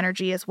sources of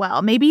energy as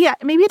well. Maybe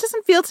it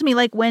doesn't feel to me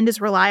like wind is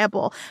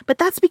reliable, but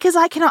that's because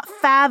I cannot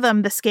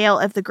fathom the scale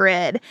of the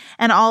grid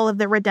and all of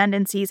the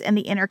redundancies and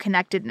the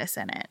interconnectedness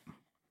in it,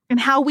 and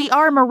how we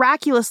are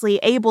miraculously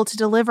able to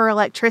deliver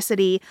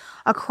electricity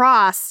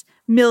across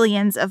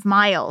millions of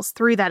miles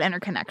through that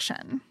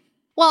interconnection.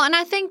 Well, and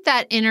I think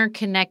that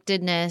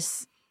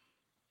interconnectedness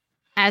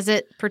as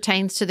it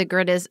pertains to the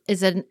grid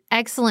is an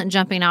excellent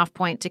jumping off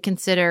point to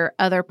consider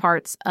other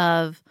parts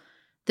of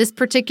this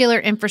particular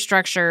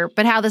infrastructure,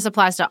 but how this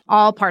applies to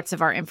all parts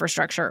of our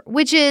infrastructure,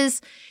 which is,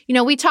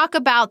 we talk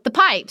about the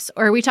pipes,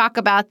 or we talk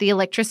about the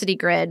electricity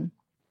grid,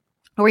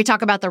 or we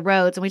talk about the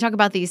roads, and we talk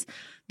about these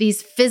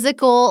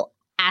physical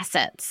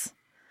assets.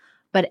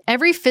 But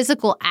every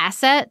physical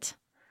asset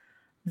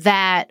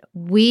that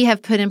we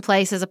have put in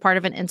place as a part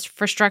of an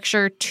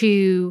infrastructure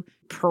to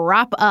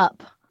prop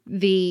up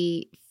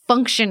the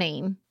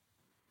functioning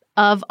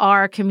of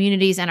our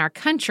communities and our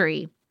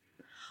country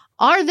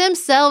are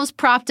themselves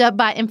propped up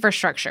by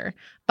infrastructure,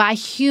 by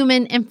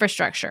human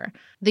infrastructure,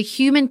 the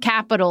human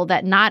capital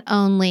that not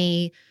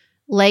only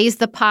lays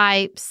the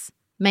pipes,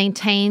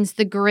 maintains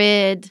the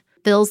grid,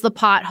 fills the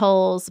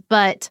potholes,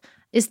 but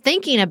is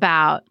thinking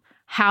about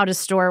how to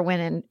store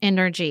wind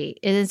energy.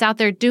 It is out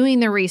there doing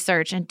the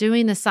research and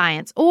doing the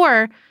science,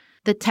 or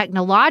the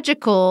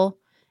technological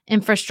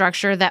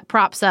infrastructure that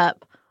props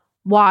up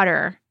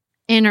water,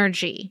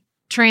 energy,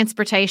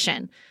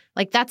 transportation.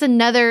 Like that's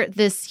another,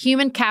 this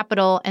human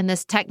capital and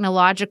this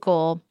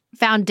technological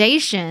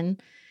foundation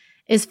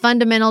is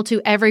fundamental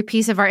to every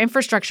piece of our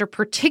infrastructure,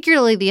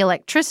 particularly the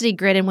electricity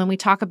grid. And when we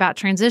talk about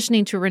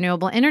transitioning to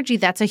renewable energy,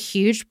 that's a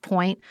huge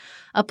point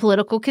of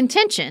political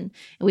contention.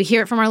 And we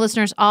hear it from our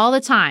listeners all the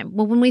time.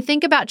 Well, when we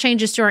think about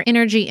changes to our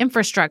energy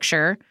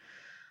infrastructure,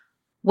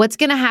 what's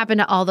going to happen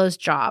to all those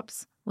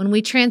jobs? When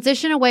we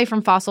transition away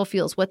from fossil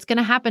fuels, what's going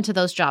to happen to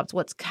those jobs?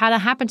 What's going to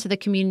happen to the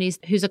communities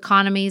whose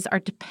economies are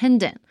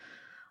dependent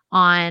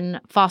on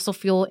fossil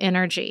fuel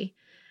energy?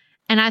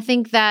 And I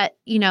think that,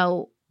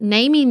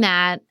 naming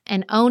that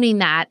and owning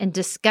that and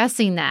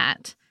discussing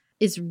that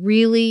is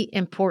really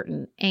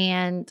important,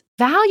 and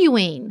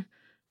valuing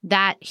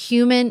that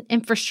human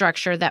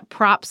infrastructure that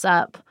props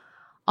up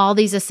all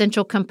these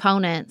essential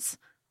components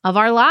of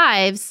our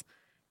lives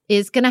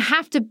is going to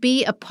have to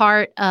be a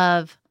part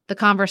of the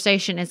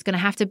conversation. It's going to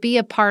have to be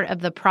a part of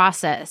the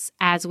process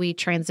as we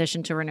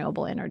transition to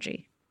renewable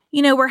energy.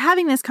 We're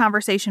having this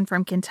conversation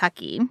from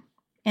Kentucky.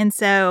 And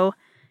so,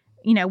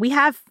 we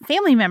have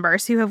family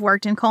members who have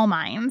worked in coal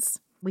mines.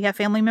 We have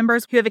family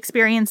members who have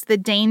experienced the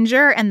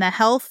danger and the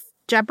health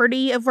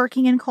jeopardy of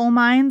working in coal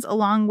mines,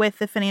 along with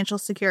the financial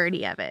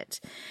security of it.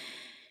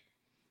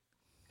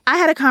 I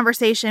had a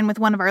conversation with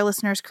one of our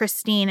listeners,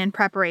 Christine, in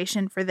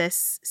preparation for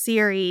this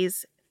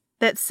series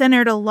that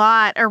centered a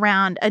lot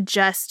around a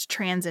just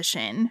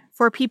transition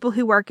for people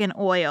who work in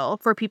oil,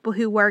 for people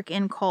who work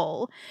in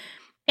coal.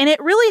 And it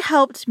really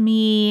helped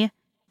me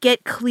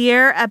get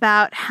clear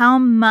about how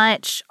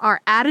much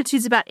our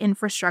attitudes about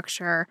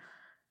infrastructure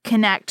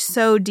connect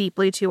so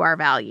deeply to our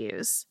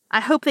values.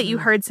 I hope that you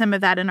heard some of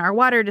that in our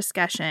water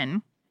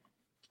discussion.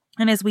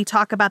 And as we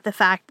talk about the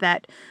fact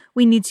that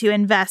we need to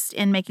invest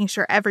in making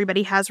sure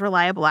everybody has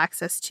reliable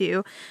access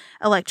to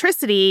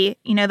electricity,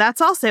 that's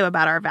also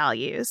about our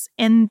values.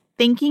 And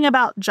thinking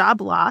about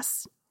job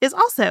loss is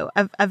also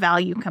a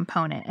value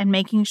component, and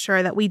making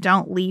sure that we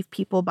don't leave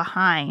people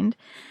behind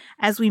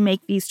as we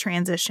make these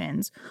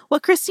transitions.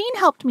 What Christine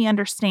helped me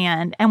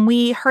understand, and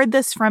we heard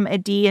this from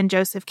Adi and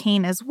Joseph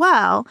Kane as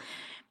well,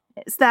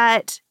 is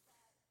that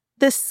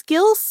the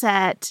skill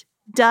set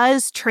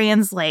does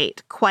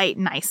translate quite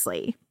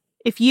nicely.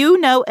 If you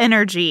know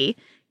energy,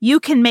 you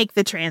can make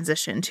the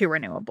transition to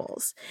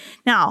renewables.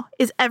 Now,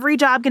 is every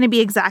job going to be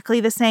exactly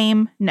the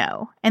same?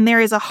 No. And there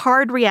is a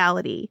hard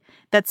reality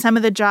that some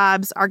of the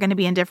jobs are going to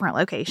be in different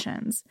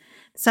locations.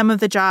 Some of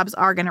the jobs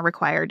are going to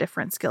require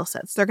different skill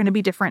sets. They're going to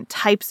be different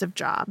types of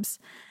jobs.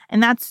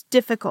 And that's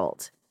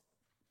difficult.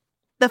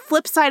 The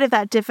flip side of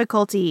that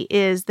difficulty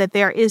is that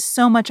there is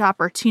so much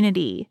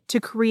opportunity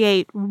to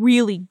create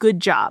really good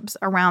jobs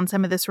around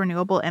some of this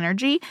renewable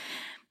energy.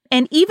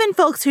 And even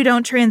folks who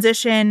don't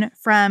transition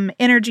from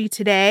energy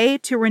today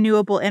to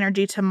renewable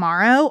energy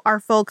tomorrow are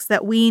folks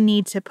that we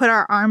need to put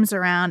our arms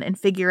around and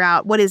figure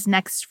out what is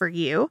next for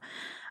you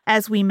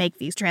as we make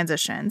these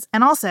transitions.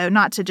 And also,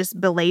 not to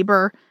just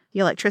belabor the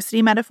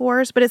electricity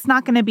metaphors, but it's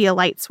not going to be a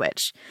light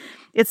switch.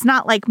 It's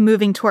not like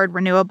moving toward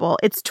renewable.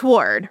 It's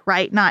toward,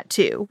 right? Not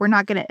to. We're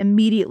not going to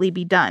immediately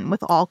be done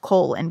with all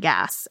coal and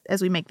gas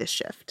as we make this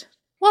shift.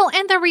 Well,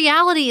 and the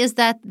reality is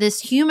that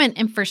this human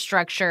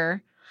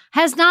infrastructure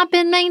has not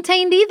been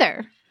maintained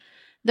either.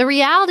 The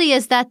reality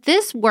is that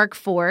this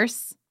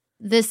workforce,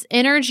 this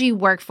energy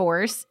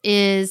workforce,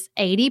 is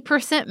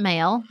 80%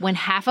 male when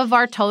half of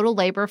our total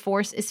labor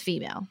force is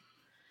female.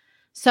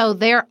 So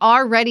they're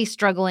already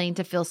struggling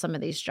to fill some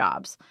of these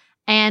jobs.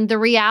 And the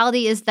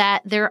reality is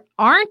that there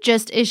aren't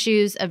just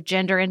issues of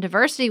gender and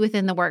diversity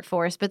within the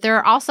workforce, but there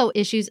are also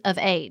issues of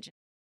age.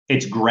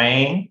 It's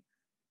graying.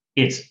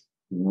 It's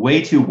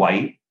way too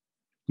white,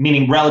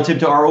 meaning relative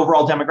to our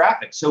overall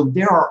demographic. So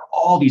there are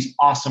all these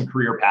awesome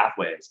career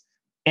pathways.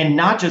 And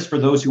not just for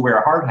those who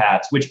wear hard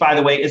hats, which, by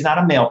the way, is not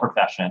a male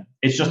profession.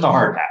 It's just a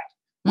hard hat.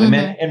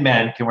 Women and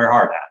men can wear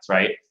hard hats,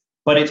 right?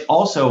 But it's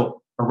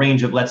also a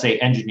range of, let's say,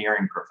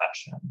 engineering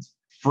professions,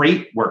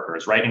 freight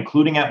workers, right?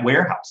 Including at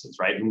warehouses,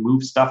 right? Who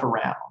move stuff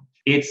around.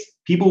 It's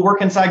people who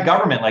work inside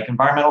government, like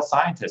environmental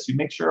scientists, who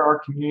make sure our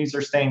communities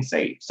are staying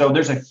safe. So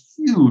there's a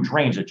huge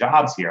range of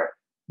jobs here.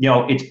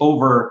 It's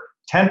over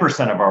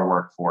 10% of our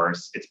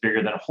workforce. It's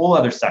bigger than whole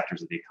other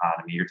sectors of the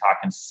economy. You're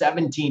talking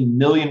 17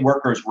 million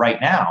workers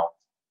right now.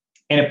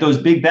 And if those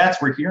big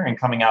bets we're hearing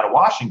coming out of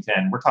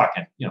Washington, we're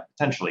talking,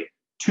 potentially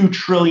 $2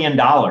 trillion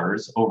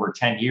over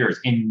 10 years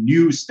in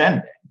new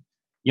spending.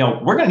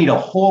 We're going to need a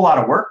whole lot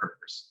of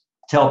workers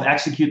to help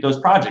execute those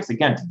projects.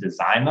 Again, to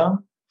design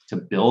them, to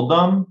build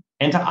them,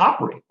 and to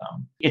operate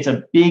them. It's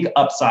a big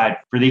upside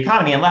for the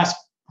economy. And last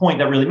point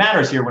that really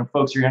matters here, when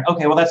folks are going,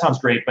 okay, well, that sounds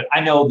great, but I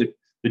know that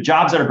the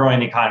jobs that are growing in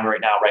the economy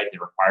right now, right, they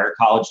require a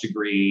college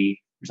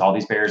degree. There's all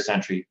these barriers to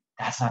entry.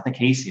 That's not the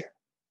case here.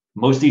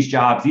 Most of these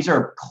jobs, these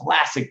are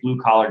classic blue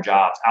collar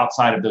jobs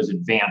outside of those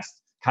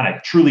advanced, kind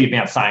of truly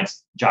advanced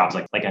science jobs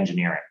like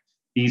engineering.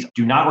 These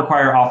do not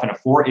require often a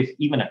 4, if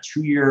even a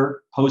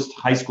 2-year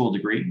post-high school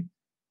degree,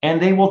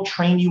 and they will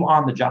train you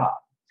on the job.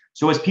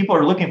 So as people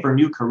are looking for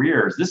new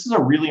careers, this is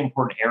a really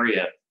important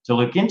area to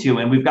look into,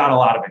 and we've got a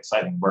lot of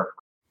exciting work.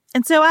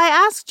 And so I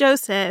asked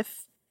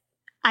Joseph,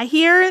 I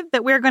hear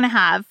that we're going to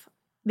have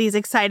these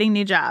exciting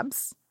new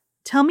jobs.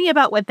 Tell me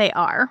about what they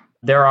are.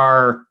 There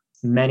are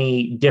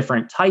many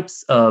different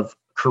types of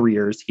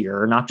careers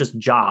here, not just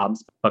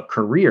jobs, but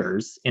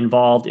careers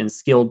involved in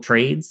skilled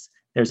trades.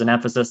 There's an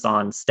emphasis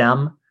on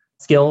STEM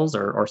skills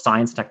or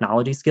science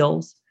technology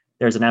skills.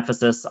 There's an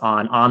emphasis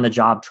on the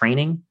job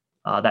training,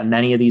 that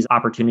many of these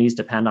opportunities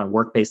depend on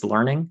work-based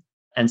learning.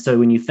 And so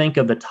when you think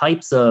of the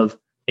types of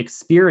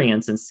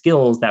experience and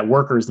skills that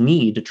workers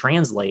need to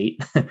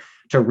translate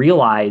to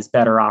realize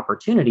better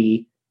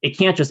opportunity, it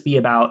can't just be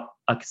about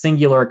a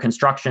singular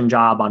construction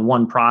job on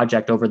one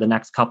project over the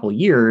next couple of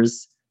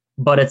years,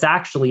 but it's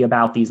actually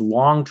about these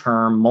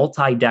long-term,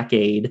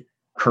 multi-decade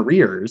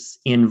careers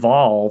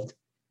involved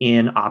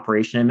in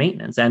operation and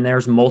maintenance. And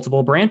there's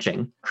multiple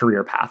branching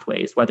career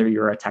pathways, whether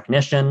you're a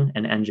technician,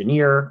 an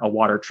engineer, a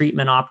water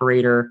treatment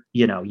operator,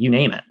 you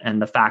name it.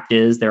 And the fact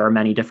is there are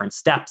many different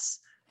steps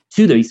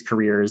to these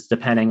careers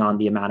depending on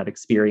the amount of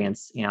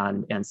experience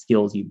and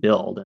skills you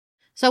build.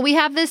 So we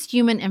have this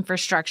human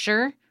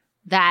infrastructure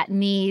that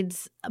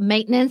needs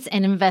maintenance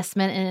and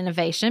investment and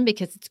innovation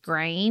because it's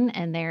graying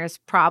and there's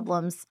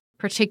problems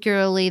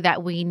particularly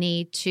that we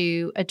need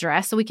to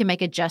address so we can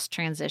make a just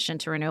transition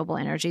to renewable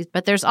energies.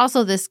 But there's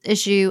also this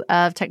issue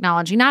of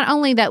technology, not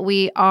only that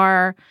we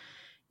are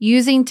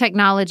using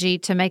technology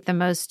to make the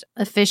most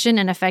efficient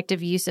and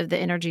effective use of the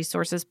energy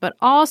sources, but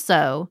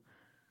also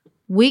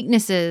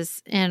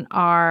weaknesses in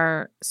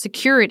our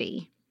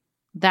security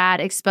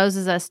that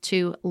exposes us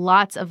to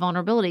lots of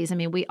vulnerabilities. I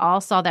mean, we all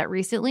saw that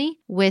recently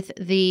with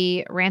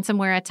the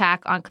ransomware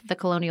attack on the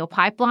Colonial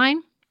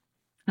Pipeline.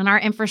 And our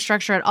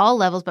infrastructure at all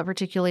levels, but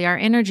particularly our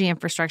energy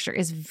infrastructure,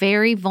 is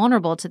very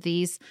vulnerable to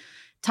these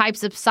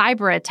types of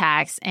cyber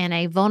attacks. And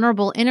a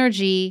vulnerable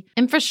energy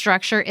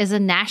infrastructure is a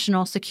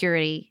national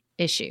security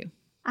issue.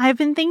 I've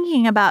been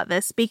thinking about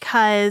this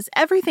because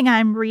everything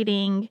I'm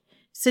reading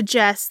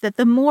suggests that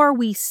the more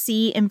we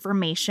see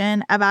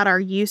information about our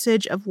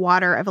usage of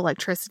water, of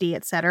electricity,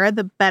 et cetera,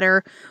 the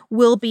better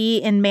we'll be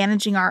in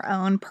managing our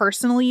own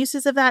personal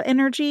uses of that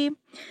energy.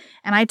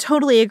 And I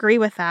totally agree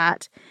with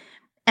that.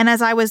 And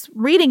as I was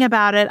reading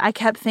about it, I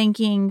kept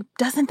thinking,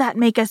 doesn't that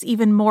make us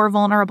even more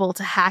vulnerable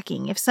to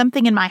hacking? If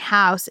something in my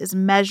house is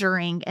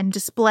measuring and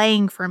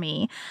displaying for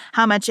me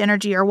how much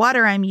energy or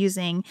water I'm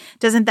using,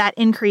 doesn't that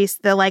increase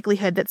the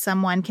likelihood that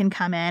someone can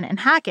come in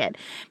and hack it?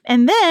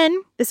 And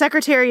then the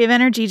Secretary of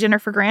Energy,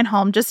 Jennifer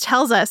Granholm, just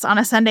tells us on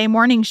a Sunday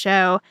morning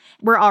show,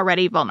 we're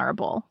already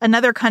vulnerable.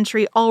 Another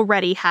country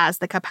already has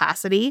the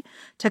capacity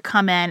to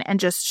come in and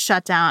just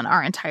shut down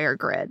our entire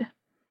grid.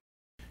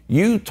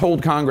 You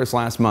told Congress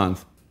last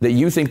month that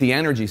you think the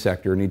energy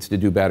sector needs to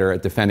do better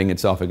at defending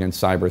itself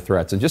against cyber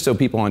threats. And just so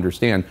people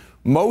understand,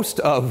 most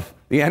of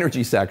the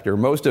energy sector,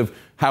 most of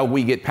how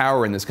we get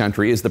power in this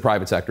country is the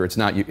private sector. It's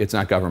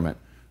not government.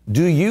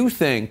 Do you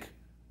think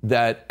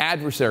that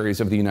adversaries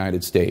of the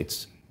United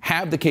States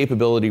have the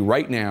capability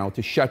right now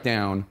to shut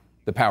down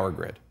the power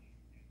grid?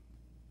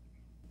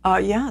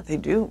 Yeah, they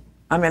do.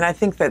 I mean, I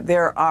think that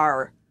there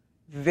are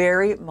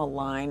very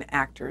malign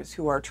actors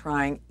who are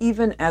trying,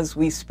 even as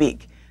we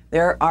speak.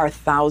 There are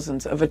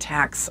thousands of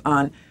attacks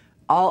on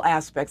all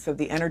aspects of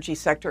the energy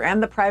sector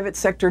and the private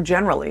sector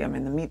generally. I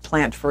mean, the meat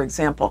plant, for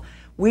example.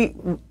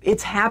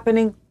 It's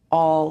happening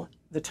all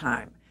the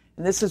time.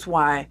 And this is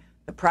why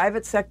the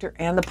private sector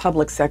and the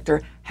public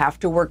sector have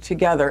to work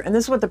together. And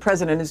this is what the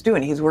president is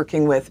doing. He's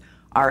working with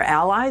our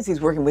allies. He's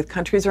working with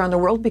countries around the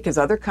world because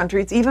other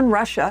countries, even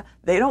Russia,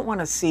 they don't want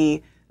to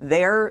see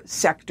their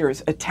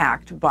sectors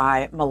attacked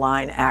by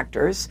malign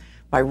actors,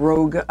 by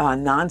rogue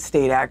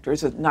non-state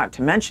actors, not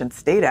to mention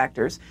state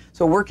actors.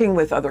 So working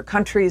with other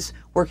countries,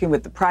 working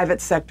with the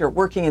private sector,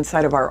 working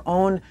inside of our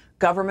own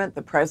government.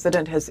 The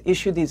president has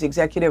issued these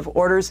executive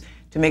orders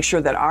to make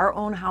sure that our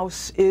own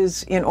house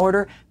is in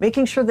order,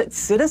 making sure that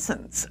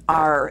citizens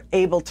are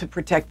able to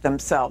protect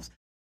themselves.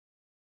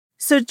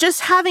 So just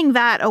having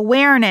that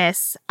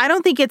awareness, I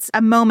don't think it's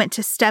a moment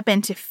to step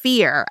into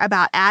fear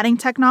about adding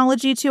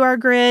technology to our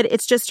grid.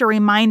 It's just a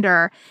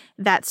reminder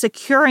that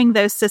securing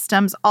those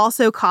systems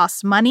also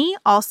costs money,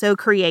 also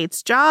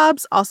creates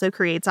jobs, also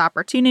creates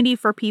opportunity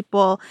for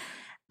people,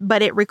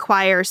 but it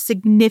requires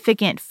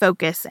significant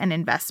focus and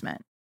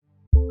investment.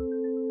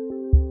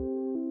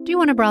 Do you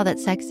want a bra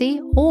that's sexy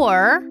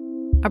or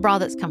a bra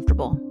that's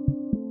comfortable?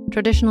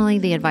 Traditionally,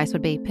 the advice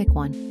would be pick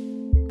one.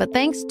 But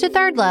thanks to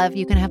Third Love,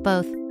 you can have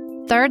both.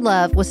 Third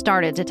Love was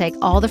started to take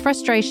all the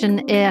frustration,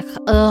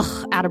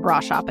 out of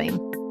bra shopping.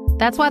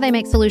 That's why they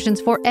make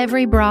solutions for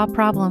every bra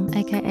problem,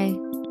 aka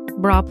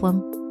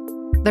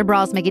Braplum. Their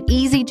bras make it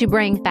easy to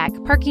bring back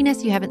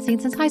perkiness you haven't seen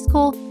since high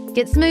school,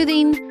 get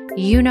smoothing,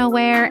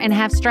 you-know-where, and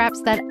have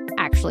straps that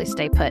actually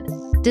stay put.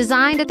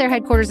 Designed at their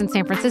headquarters in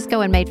San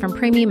Francisco and made from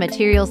premium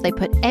materials, they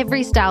put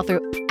every style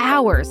through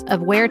hours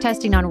of wear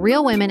testing on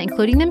real women,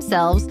 including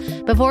themselves,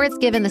 before it's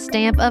given the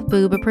stamp of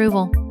boob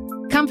approval.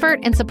 Comfort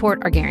and support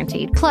are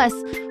guaranteed. Plus,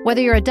 whether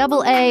you're a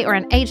AA or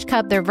an H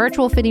cup, their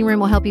virtual fitting room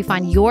will help you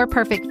find your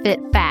perfect fit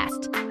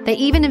fast. They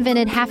even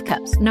invented half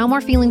cups. No more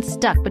feeling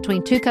stuck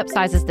between 2 cup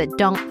sizes that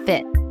don't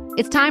fit.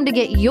 It's time to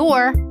get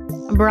your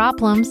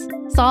problems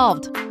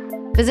solved.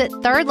 Visit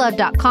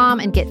thirdlove.com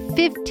and get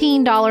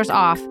 $15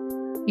 off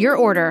your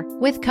order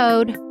with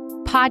code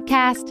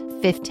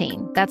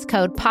PODCAST15. That's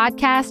code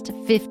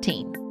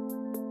PODCAST15.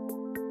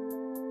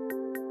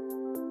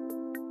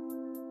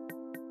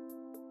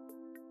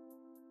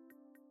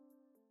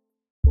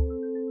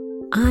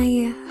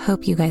 I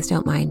hope you guys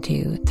don't mind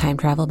to time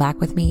travel back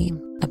with me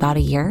about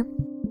a year.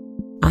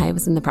 I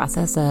was in the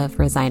process of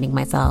resigning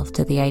myself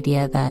to the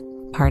idea that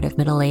part of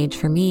middle age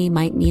for me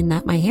might mean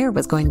that my hair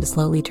was going to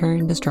slowly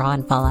turn to straw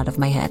and fall out of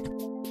my head.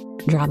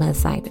 Drama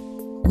aside,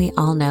 we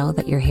all know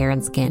that your hair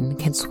and skin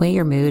can sway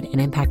your mood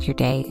and impact your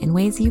day in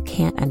ways you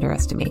can't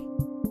underestimate.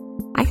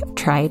 I have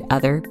tried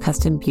other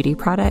custom beauty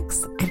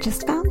products and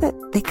just found that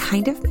they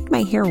kind of made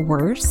my hair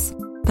worse.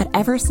 But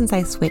ever since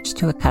I switched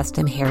to a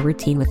custom hair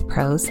routine with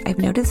Prose, I've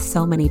noticed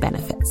so many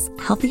benefits.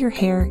 Healthier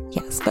hair,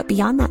 yes, but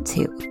beyond that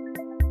too.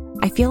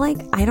 I feel like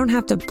I don't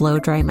have to blow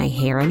dry my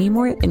hair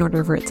anymore in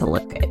order for it to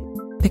look good,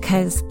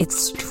 because it's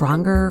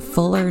stronger,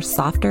 fuller,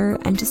 softer,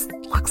 and just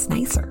looks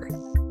nicer.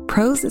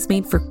 Prose is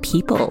made for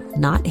people,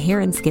 not hair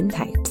and skin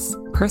types.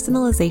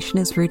 Personalization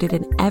is rooted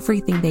in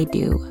everything they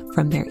do,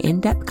 from their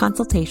in-depth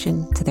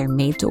consultation to their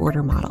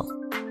made-to-order model.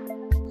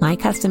 My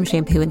custom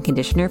shampoo and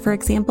conditioner, for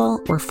example,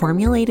 were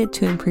formulated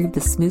to improve the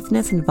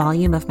smoothness and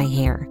volume of my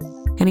hair.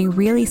 And I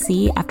really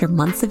see, after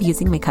months of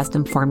using my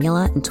custom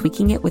formula and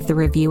tweaking it with the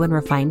Review and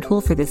Refine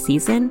tool for this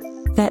season,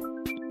 that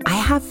I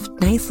have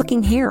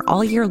nice-looking hair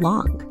all year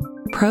long.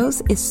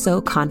 Prose is so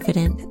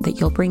confident that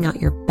you'll bring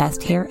out your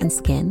best hair and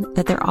skin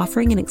that they're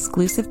offering an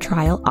exclusive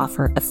trial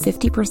offer of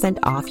 50%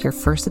 off your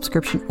first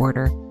subscription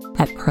order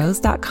at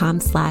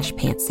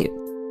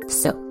prose.com/pantsuit.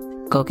 So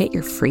go get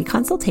your free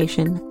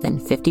consultation, then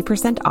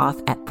 50%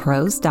 off at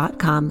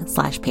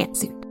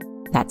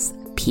prose.com/pantsuit. That's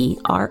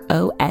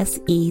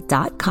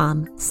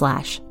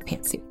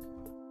prose.com/pantsuit.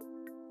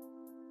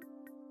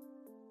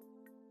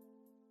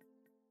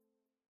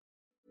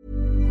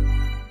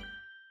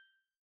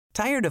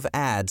 Tired of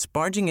ads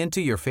barging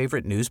into your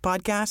favorite news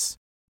podcasts?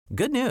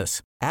 Good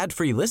news.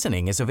 Ad-free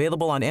listening is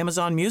available on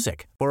Amazon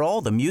Music for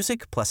all the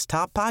music plus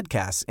top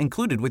podcasts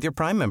included with your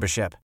Prime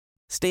membership.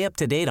 Stay up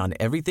to date on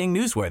everything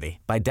newsworthy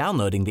by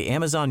downloading the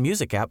Amazon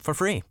Music app for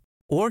free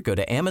or go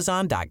to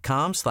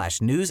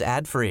amazon.com/news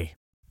ad free.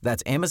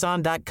 That's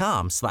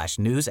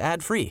amazon.com/news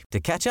ad free to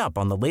catch up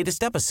on the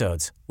latest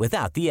episodes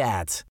without the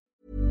ads.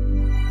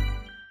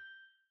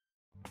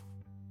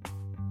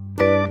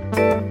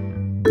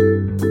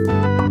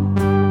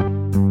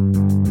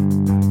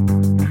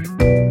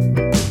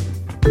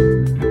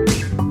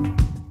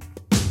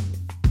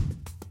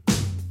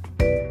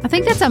 I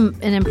think that's an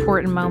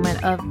important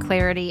moment of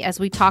clarity as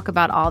we talk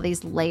about all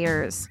these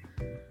layers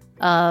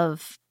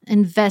of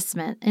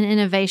investment and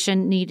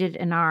innovation needed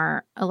in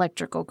our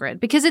electrical grid,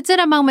 because it's in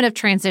a moment of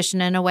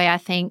transition in a way I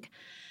think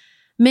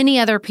many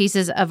other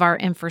pieces of our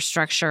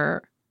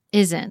infrastructure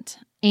isn't.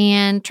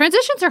 And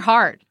transitions are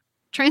hard.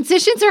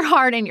 Transitions are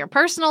hard in your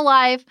personal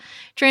life.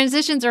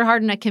 Transitions are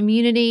hard in a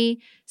community.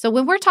 So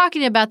when we're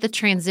talking about the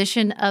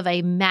transition of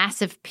a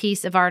massive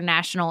piece of our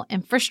national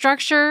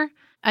infrastructure,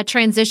 a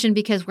transition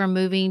because we're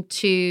moving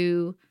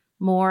to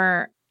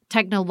more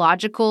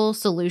technological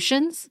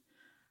solutions,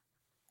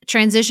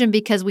 transition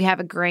because we have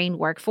a graying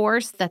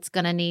workforce that's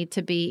going to need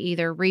to be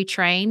either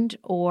retrained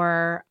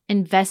or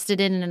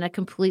invested in a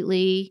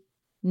completely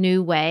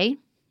new way,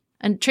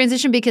 and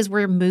transition because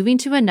we're moving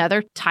to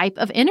another type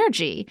of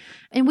energy.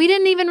 And we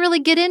didn't even really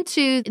get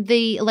into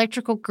the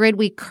electrical grid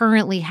we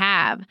currently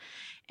have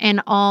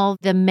and all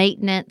the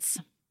maintenance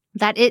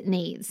that it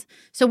needs.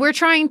 So we're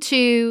trying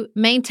to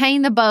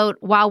maintain the boat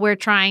while we're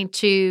trying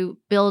to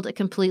build a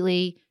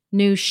completely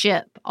new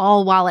ship,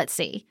 all while at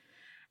sea.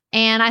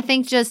 And I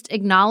think just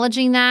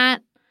acknowledging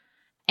that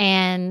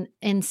and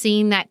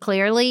seeing that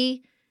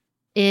clearly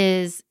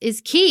is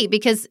key,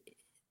 because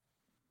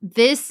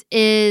this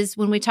is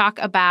when we talk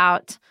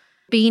about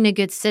being a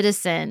good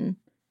citizen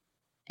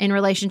in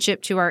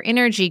relationship to our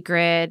energy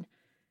grid.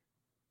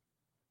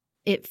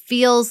 It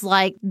feels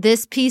like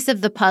this piece of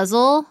the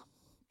puzzle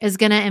is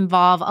going to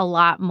involve a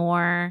lot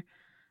more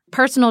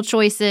personal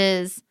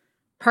choices,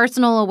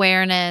 personal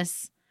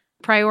awareness,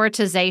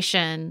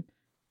 prioritization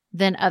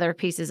than other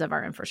pieces of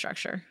our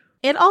infrastructure.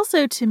 It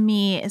also, to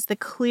me, is the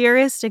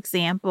clearest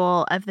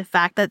example of the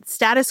fact that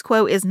status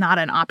quo is not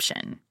an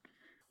option.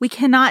 We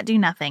cannot do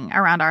nothing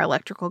around our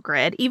electrical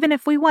grid, even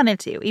if we wanted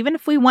to. Even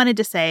if we wanted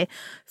to say,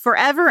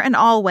 forever and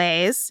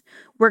always,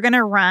 we're going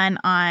to run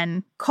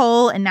on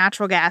coal and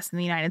natural gas in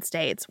the United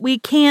States. We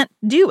can't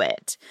do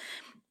it.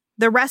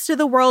 The rest of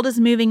the world is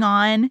moving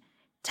on.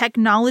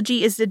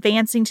 Technology is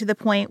advancing to the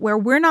point where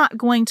we're not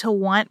going to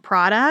want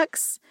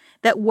products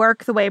that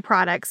work the way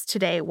products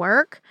today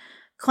work.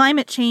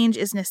 Climate change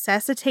is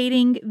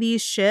necessitating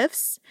these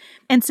shifts.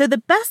 And so the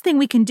best thing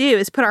we can do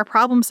is put our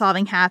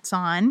problem-solving hats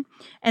on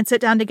and sit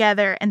down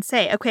together and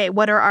say, okay,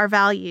 what are our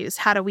values?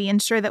 How do we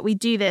ensure that we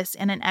do this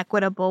in an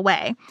equitable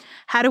way?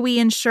 How do we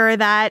ensure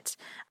that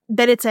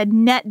it's a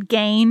net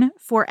gain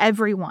for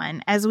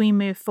everyone as we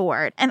move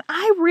forward? And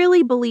I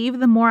really believe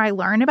the more I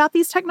learn about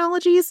these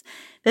technologies,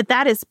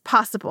 that is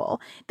possible,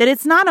 that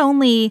it's not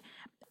only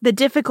the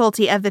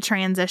difficulty of the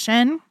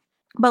transition,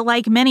 but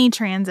like many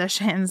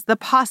transitions, the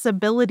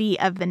possibility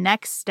of the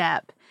next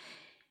step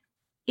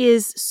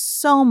is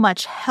so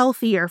much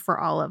healthier for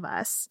all of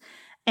us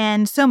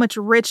and so much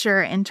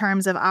richer in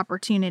terms of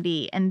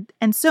opportunity and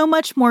so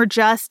much more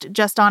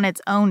just on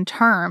its own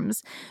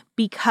terms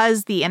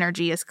because the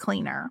energy is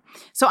cleaner.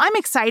 So I'm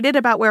excited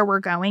about where we're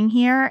going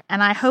here,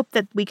 and I hope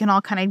that we can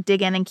all kind of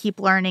dig in and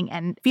keep learning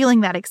and feeling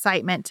that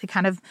excitement to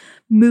kind of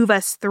move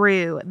us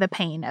through the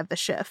pain of the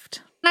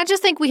shift. I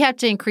just think we have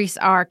to increase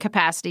our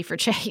capacity for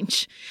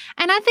change.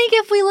 And I think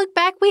if we look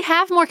back, we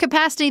have more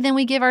capacity than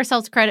we give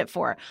ourselves credit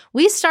for.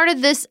 We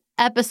started this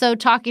episode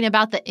talking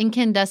about the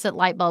incandescent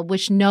light bulb,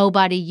 which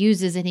nobody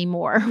uses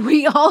anymore.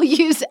 We all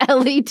use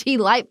LED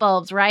light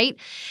bulbs, right?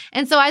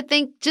 And so I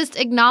think just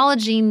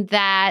acknowledging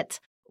that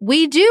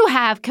we do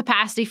have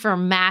capacity for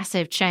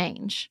massive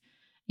change.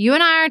 You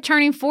and I are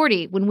turning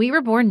 40. When we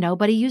were born,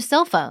 nobody used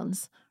cell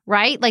phones,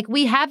 right? Like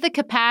we have the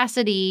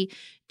capacity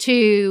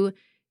to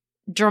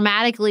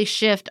dramatically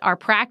shift our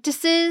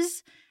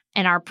practices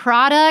and our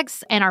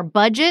products and our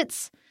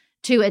budgets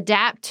to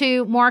adapt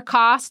to more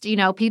cost. You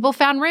know, people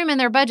found room in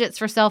their budgets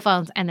for cell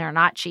phones and they're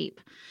not cheap.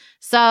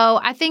 So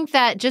I think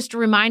that just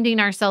reminding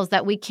ourselves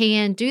that we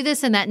can do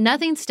this and that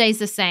nothing stays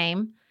the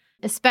same,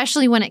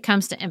 especially when it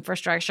comes to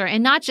infrastructure,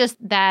 and not just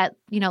that,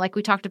 you know, like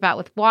we talked about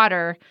with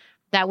water,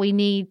 that we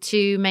need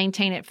to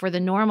maintain it for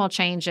the normal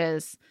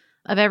changes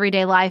of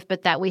everyday life,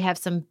 but that we have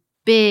some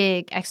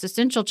big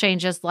existential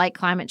changes like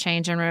climate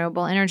change and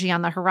renewable energy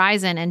on the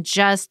horizon, and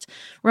just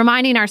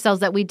reminding ourselves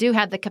that we do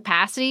have the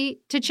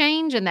capacity to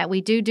change and that we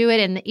do it.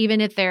 And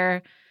even if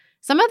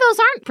some of those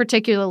aren't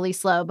particularly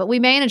slow, but we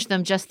manage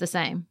them just the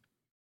same.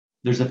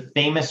 There's a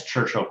famous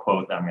Churchill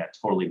quote that I'm going to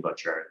totally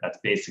butcher. That's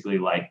basically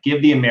like,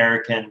 give the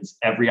Americans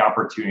every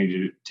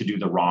opportunity to do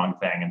the wrong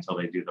thing until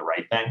they do the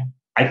right thing.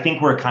 I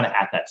think we're kind of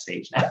at that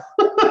stage now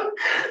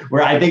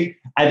where I think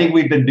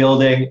we've been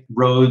building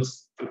roads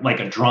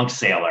like a drunk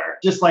sailor,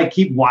 just like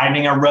keep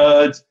widening our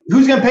roads.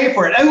 Who's going to pay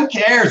for it? Who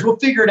cares? We'll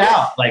figure it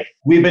out. Like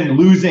we've been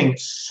losing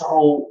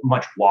so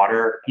much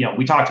water. You know,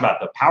 we talked about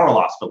the power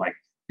loss, but like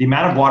the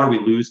amount of water we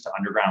lose to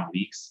underground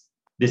leaks,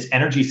 this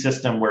energy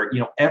system where,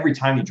 you know, every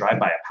time you drive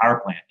by a power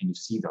plant and you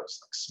see those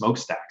like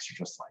smokestacks,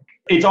 you're just like,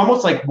 it's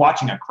almost like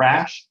watching a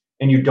crash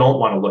and you don't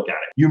want to look at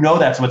it. You know,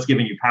 that's what's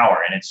giving you power.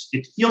 And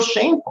it feels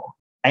shameful.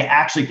 I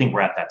actually think we're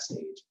at that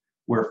stage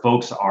where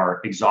folks are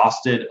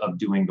exhausted of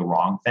doing the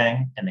wrong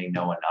thing and they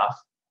know enough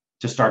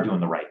to start doing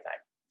the right thing.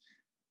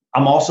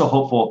 I'm also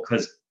hopeful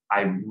because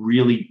I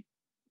really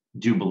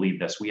do believe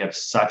this. We have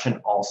such an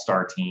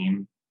all-star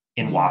team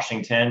in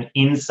Washington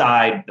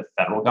inside the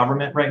federal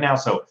government right now.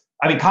 So,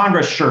 I mean,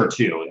 Congress, sure,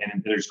 too.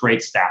 And there's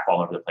great staff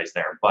all over the place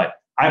there. But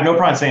I have no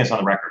problem saying this on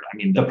the record. I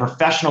mean, the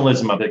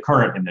professionalism of the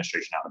current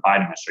administration now, the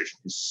Biden administration,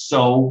 is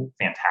so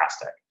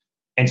fantastic.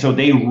 And so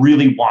they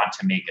really want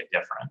to make a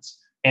difference.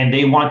 And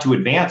they want to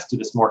advance to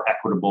this more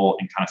equitable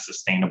and kind of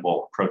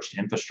sustainable approach to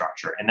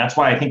infrastructure. And that's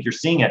why I think you're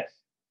seeing it.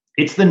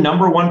 It's the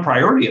number one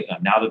priority of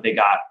them now that they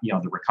got, you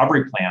know, the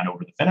recovery plan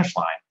over the finish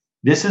line.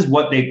 This is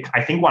what they,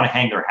 I think, want to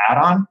hang their hat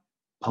on.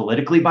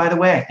 Politically, by the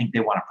way, I think they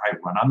want to probably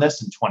run on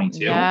this in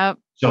 22. Yep.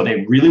 So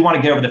they really want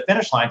to get over the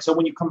finish line. So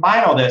when you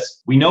combine all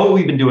this, we know what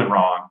we've been doing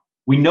wrong.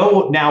 We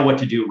know now what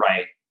to do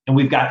right. And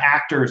we've got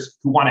actors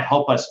who want to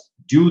help us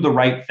do the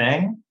right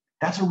thing.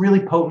 That's a really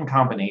potent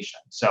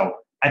combination. So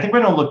I think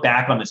we're going to look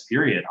back on this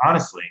period,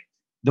 honestly,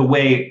 the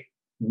way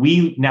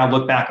we now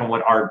look back on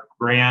what our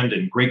grand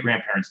and great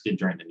grandparents did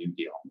during the New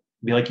Deal.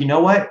 Be like, you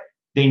know what?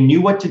 They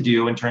knew what to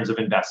do in terms of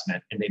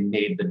investment and they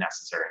made the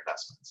necessary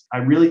investments. I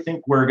really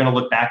think we're going to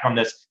look back on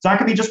this. It's not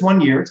going to be just 1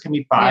 year. It's going to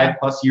be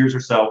 5+ years or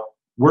so.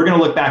 We're going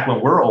to look back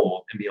when we're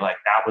old and be like,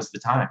 that was the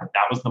time.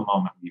 That was the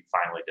moment we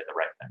finally did the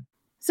right thing.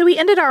 So we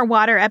ended our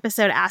water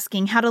episode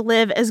asking how to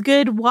live as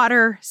good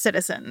water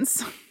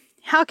citizens.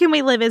 How can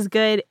we live as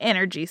good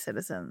energy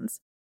citizens?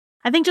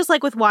 I think just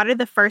like with water,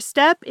 the first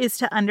step is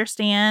to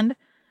understand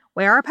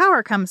where our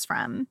power comes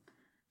from.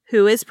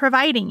 Who is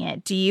providing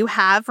it? Do you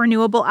have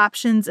renewable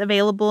options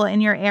available in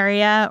your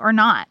area or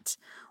not?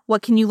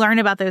 What can you learn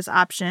about those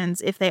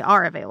options if they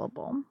are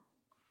available?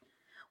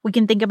 We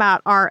can think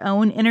about our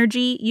own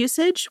energy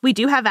usage. We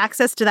do have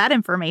access to that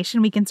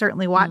information. We can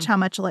certainly watch how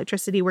much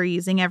electricity we're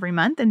using every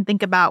month and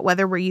think about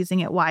whether we're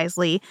using it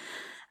wisely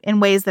in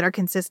ways that are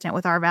consistent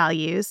with our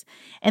values.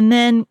 And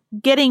then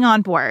getting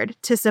on board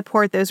to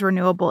support those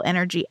renewable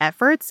energy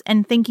efforts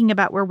and thinking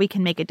about where we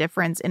can make a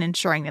difference in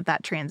ensuring that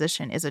that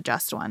transition is a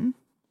just one.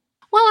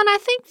 Well, and I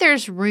think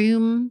there's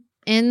room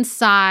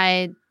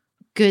inside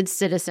good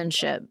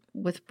citizenship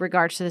with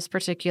regards to this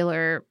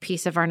particular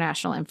piece of our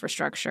national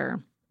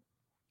infrastructure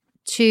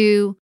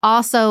to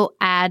also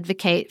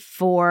advocate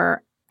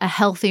for a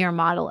healthier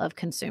model of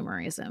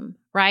consumerism,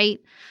 right?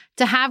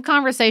 To have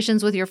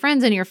conversations with your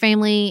friends and your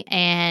family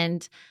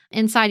and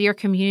inside your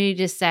community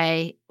to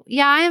say,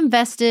 yeah, I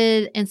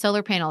invested in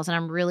solar panels and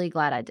I'm really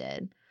glad I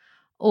did.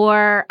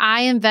 Or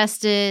I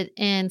invested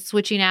in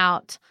switching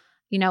out,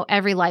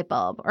 every light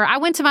bulb. Or I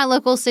went to my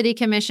local city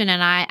commission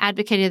and I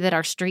advocated that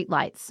our street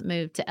lights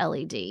move to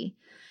LED.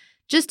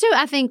 Just to,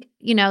 I think,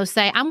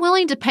 say, I'm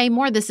willing to pay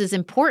more. This is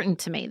important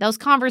to me. Those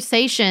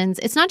conversations,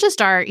 it's not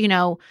just our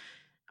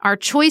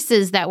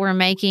choices that we're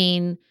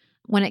making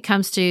when it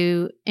comes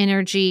to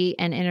energy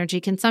and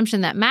energy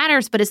consumption that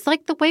matters, but it's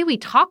like the way we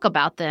talk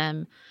about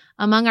them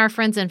among our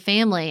friends and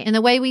family and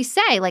the way we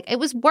say, like, it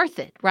was worth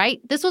it, right?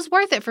 This was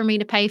worth it for me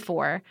to pay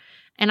for.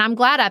 And I'm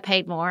glad I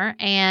paid more.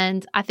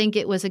 And I think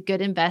it was a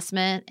good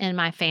investment in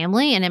my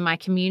family and in my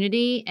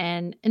community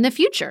and in the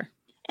future.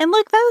 And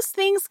look, those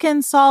things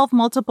can solve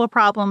multiple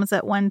problems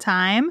at one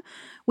time.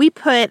 We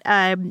put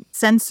a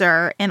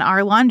sensor in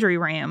our laundry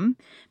room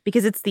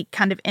because it's the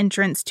kind of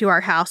entrance to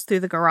our house through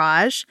the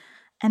garage.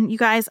 And you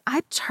guys,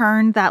 I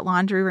turned that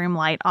laundry room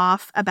light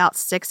off about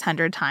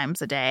 600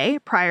 times a day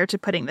prior to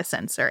putting the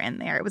sensor in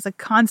there. It was a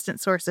constant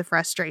source of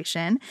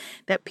frustration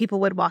that people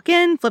would walk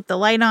in, flip the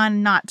light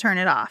on, not turn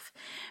it off.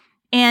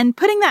 And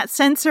putting that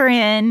sensor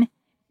in,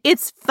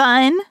 it's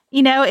fun.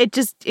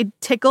 It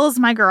tickles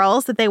my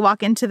girls that they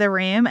walk into the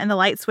room and the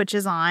light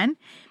switches on.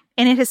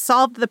 And it has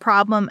solved the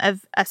problem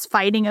of us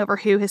fighting over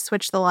who has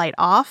switched the light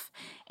off.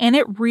 And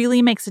it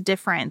really makes a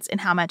difference in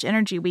how much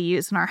energy we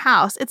use in our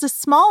house. It's a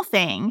small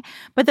thing,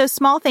 but those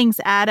small things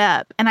add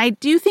up. And I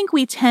do think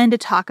we tend to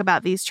talk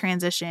about these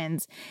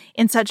transitions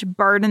in such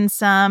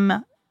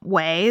burdensome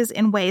ways,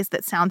 in ways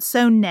that sound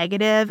so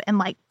negative and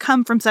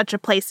come from such a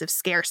place of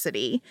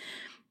scarcity,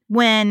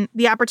 when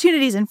the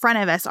opportunities in front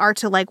of us are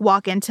to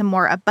walk into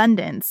more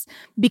abundance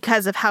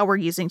because of how we're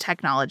using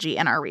technology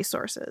and our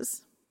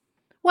resources.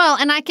 Well,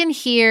 and I can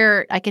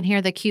hear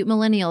the cute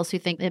millennials who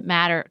think it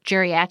matters,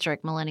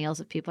 geriatric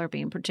millennials, if people are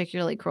being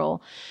particularly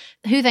cruel,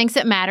 who thinks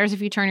it matters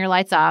if you turn your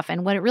lights off.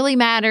 And what it really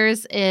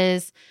matters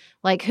is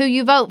who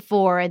you vote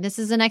for. And this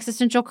is an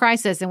existential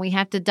crisis and we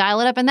have to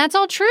dial it up. And that's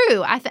all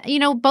true.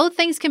 Both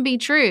things can be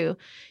true.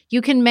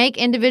 You can make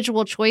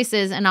individual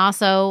choices and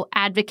also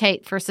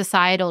advocate for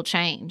societal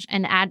change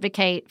and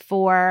advocate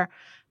for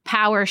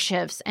power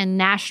shifts and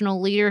national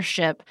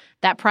leadership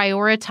that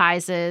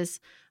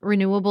prioritizes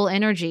renewable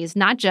energies,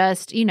 not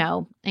just,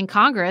 in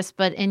Congress,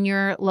 but in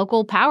your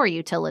local power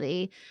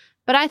utility.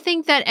 But I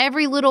think that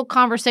every little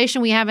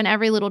conversation we have and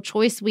every little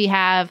choice we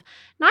have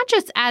not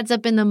just adds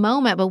up in the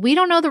moment, but we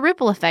don't know the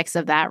ripple effects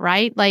of that,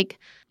 right?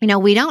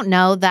 We don't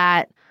know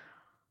that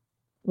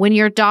when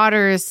your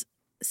daughters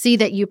see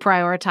that you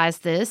prioritize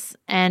this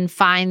and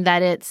find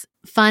that it's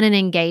fun and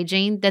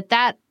engaging,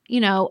 that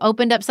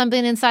opened up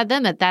something inside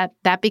them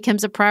that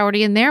becomes a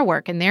priority in their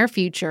work and their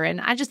future. And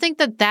I just think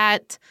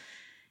that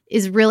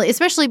is really,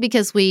 especially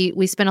because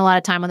we spend a lot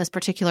of time on this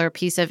particular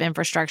piece of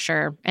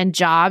infrastructure and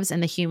jobs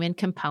and the human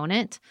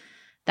component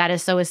that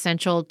is so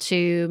essential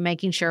to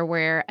making sure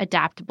we're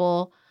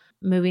adaptable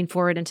moving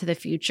forward into the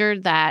future,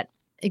 that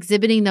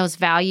exhibiting those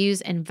values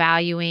and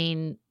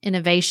valuing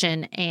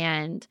innovation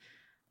and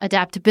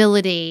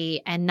adaptability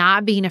and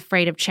not being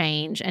afraid of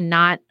change and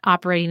not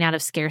operating out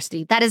of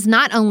scarcity, that is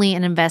not only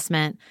an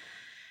investment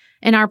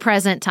in our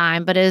present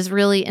time, but is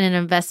really an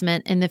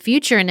investment in the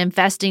future, and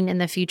investing in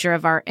the future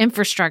of our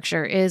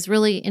infrastructure is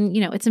really,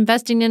 it's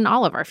investing in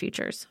all of our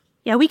futures.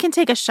 Yeah, we can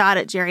take a shot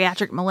at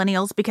geriatric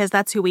millennials because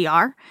that's who we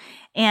are.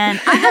 And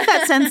I have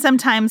that sense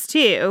sometimes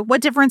too.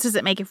 What difference does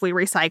it make if we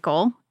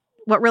recycle?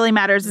 What really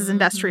matters is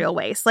industrial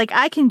waste.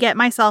 I can get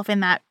myself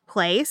in that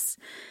place,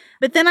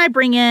 but then I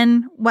bring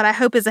in what I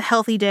hope is a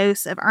healthy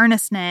dose of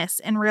earnestness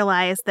and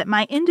realize that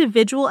my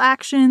individual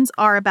actions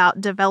are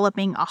about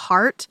developing a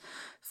heart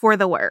for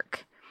the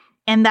work.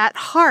 And that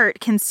heart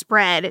can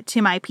spread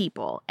to my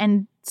people.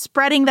 And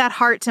spreading that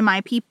heart to my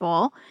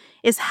people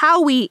is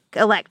how we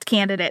elect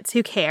candidates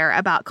who care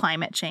about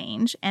climate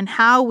change, and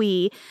how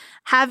we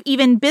have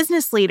even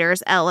business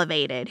leaders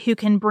elevated who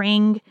can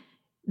bring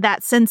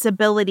that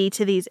sensibility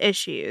to these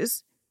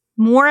issues.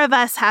 More of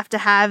us have to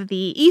have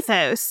the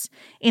ethos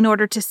in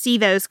order to see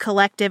those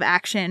collective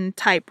action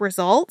type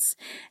results.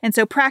 And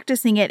so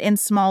practicing it in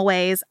small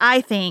ways,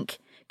 I think,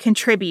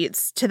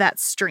 contributes to that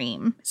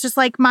stream. It's just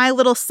like my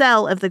little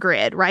cell of the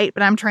grid, right?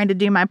 But I'm trying to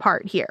do my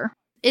part here.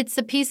 It's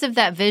a piece of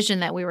that vision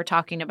that we were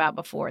talking about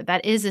before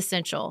that is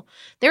essential.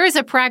 There is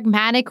a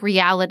pragmatic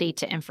reality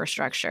to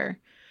infrastructure,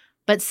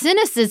 but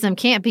cynicism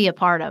can't be a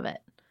part of it.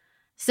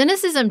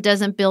 Cynicism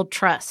doesn't build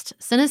trust.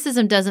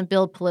 Cynicism doesn't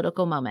build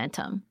political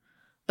momentum,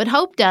 but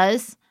hope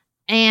does,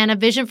 and a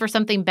vision for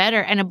something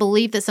better and a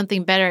belief that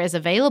something better is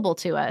available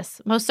to us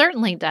most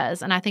certainly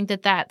does. And I think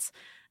that that's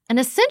an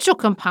essential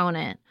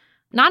component,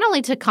 not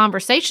only to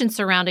conversations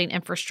surrounding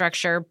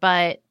infrastructure,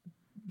 but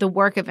the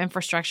work of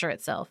infrastructure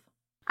itself.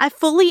 I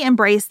fully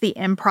embrace the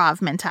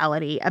improv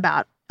mentality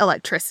about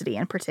electricity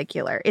in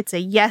particular. It's a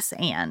yes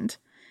and.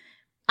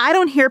 I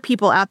don't hear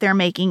people out there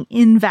making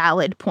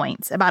invalid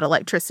points about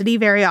electricity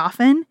very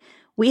often.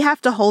 We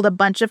have to hold a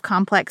bunch of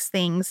complex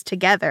things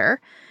together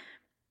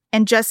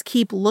and just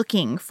keep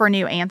looking for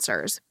new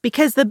answers.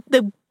 Because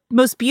the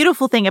most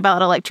beautiful thing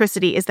about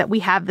electricity is that we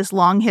have this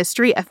long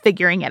history of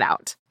figuring it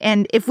out.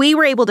 And if we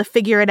were able to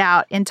figure it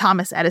out in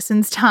Thomas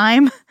Edison's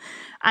time,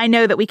 I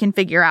know that we can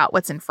figure out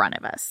what's in front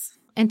of us.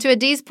 And to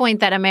Adi's point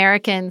that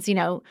Americans,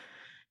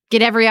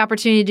 get every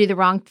opportunity to do the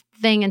wrong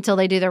thing until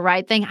they do the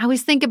right thing. I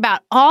always think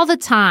about all the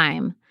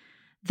time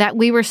that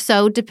we were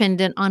so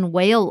dependent on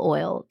whale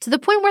oil to the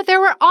point where there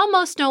were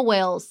almost no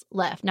whales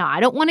left. Now, I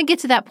don't want to get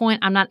to that point.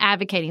 I'm not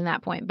advocating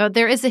that point, but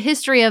there is a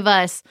history of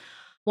us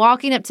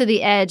walking up to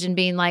the edge and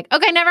being like,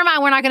 okay, never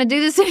mind, we're not going to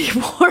do this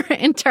anymore,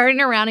 and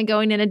turning around and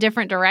going in a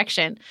different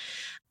direction.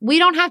 We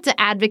don't have to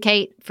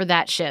advocate for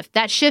that shift.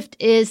 That shift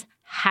is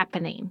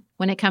happening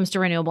when it comes to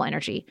renewable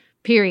energy,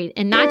 period.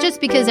 And not just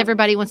because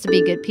everybody wants to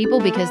be good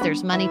people, because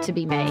there's money to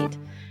be made.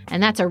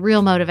 And that's a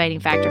real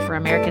motivating factor for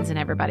Americans and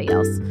everybody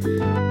else.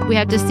 We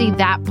have to see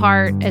that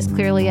part as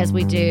clearly as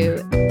we do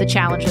the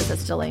challenges that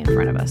still lay in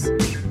front of us.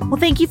 Well,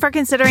 thank you for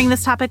considering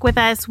this topic with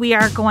us. We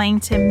are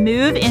going to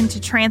move into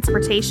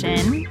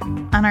transportation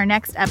on our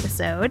next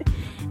episode.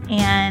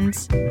 And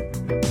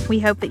we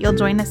hope that you'll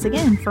join us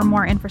again for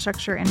more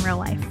infrastructure in real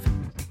life.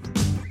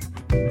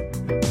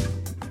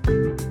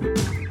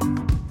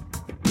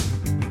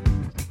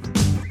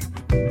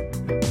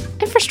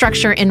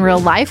 Infrastructure in Real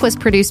Life was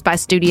produced by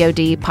Studio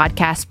D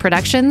Podcast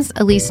Productions.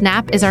 Elise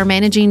Knapp is our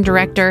managing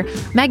director.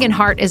 Megan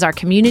Hart is our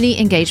community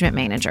engagement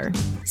manager.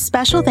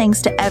 Special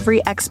thanks to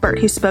every expert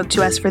who spoke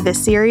to us for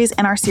this series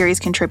and our series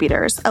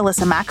contributors,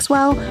 Alyssa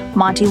Maxwell,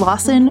 Monty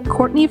Lawson,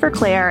 Courtney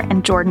Verclair,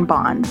 and Jordan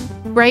Bond.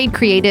 Braid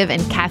Creative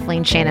and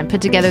Kathleen Shannon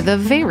put together the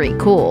very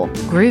cool,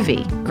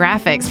 groovy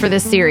graphics for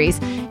this series.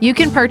 You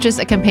can purchase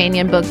a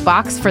companion book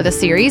box for the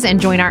series and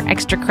join our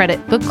extra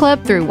credit book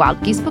club through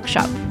Wild Geese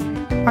Bookshop.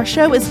 Our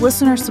show is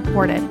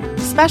listener-supported.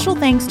 Special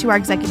thanks to our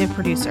executive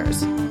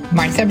producers.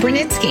 Martha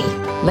Brunitsky,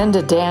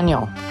 Linda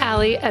Daniel,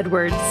 Allie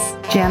Edwards,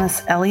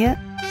 Janice Elliott,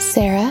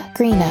 Sarah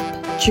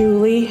Greenup,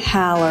 Julie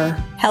Haller,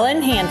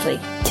 Helen Handley,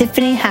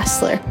 Tiffany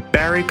Hassler,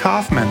 Barry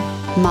Kaufman,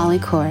 Molly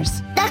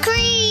Kors, The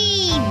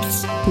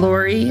Creeps,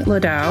 Lori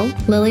Ladow,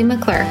 Lily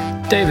McClure,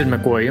 David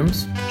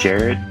McWilliams,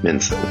 Jared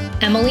Minson,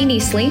 Emily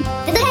Neasley,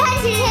 The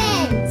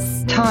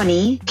Hesitants,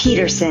 Tawny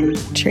Peterson,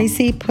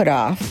 Tracy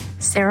Putoff,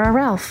 Sarah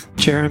Ralph,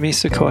 Jeremy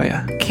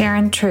Sequoia,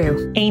 Karen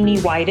True, Amy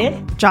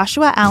Whited,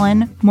 Joshua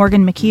Allen,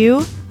 Morgan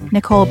McHugh,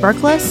 Nicole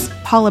Berkless,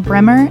 Paula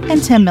Bremer,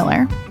 and Tim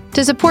Miller.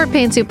 To support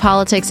Pantsuit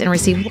Politics and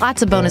receive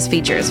lots of bonus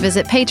features,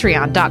 visit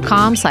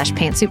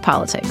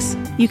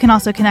patreon.com/pantsuitpolitics. You can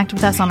also connect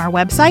with us on our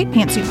website,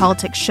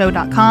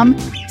 pantsuitpoliticsshow.com,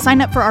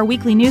 sign up for our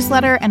weekly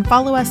newsletter, and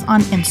follow us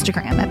on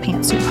Instagram at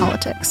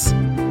pantsuitpolitics.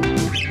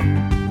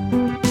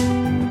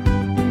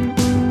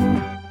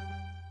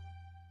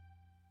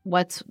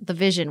 What's the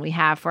vision we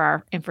have for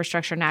our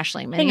infrastructure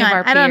nationally? Hang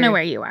on, I don't know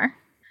where you are.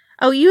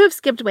 Oh, you have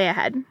skipped way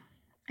ahead,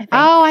 I think.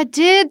 Oh, I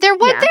did. There's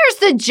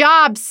the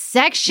job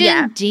section.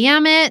 Yeah.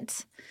 Damn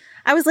it.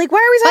 I was like, why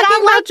are we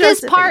talking about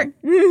this part?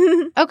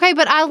 Okay,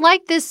 but I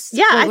like this.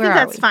 Yeah, I think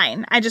that's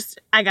fine. I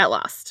got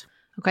lost.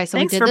 Okay, so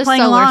thanks we did for the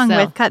playing solar along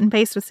cell with Cut and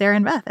Paste with Sarah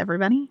and Beth,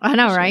 everybody. I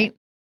know, right?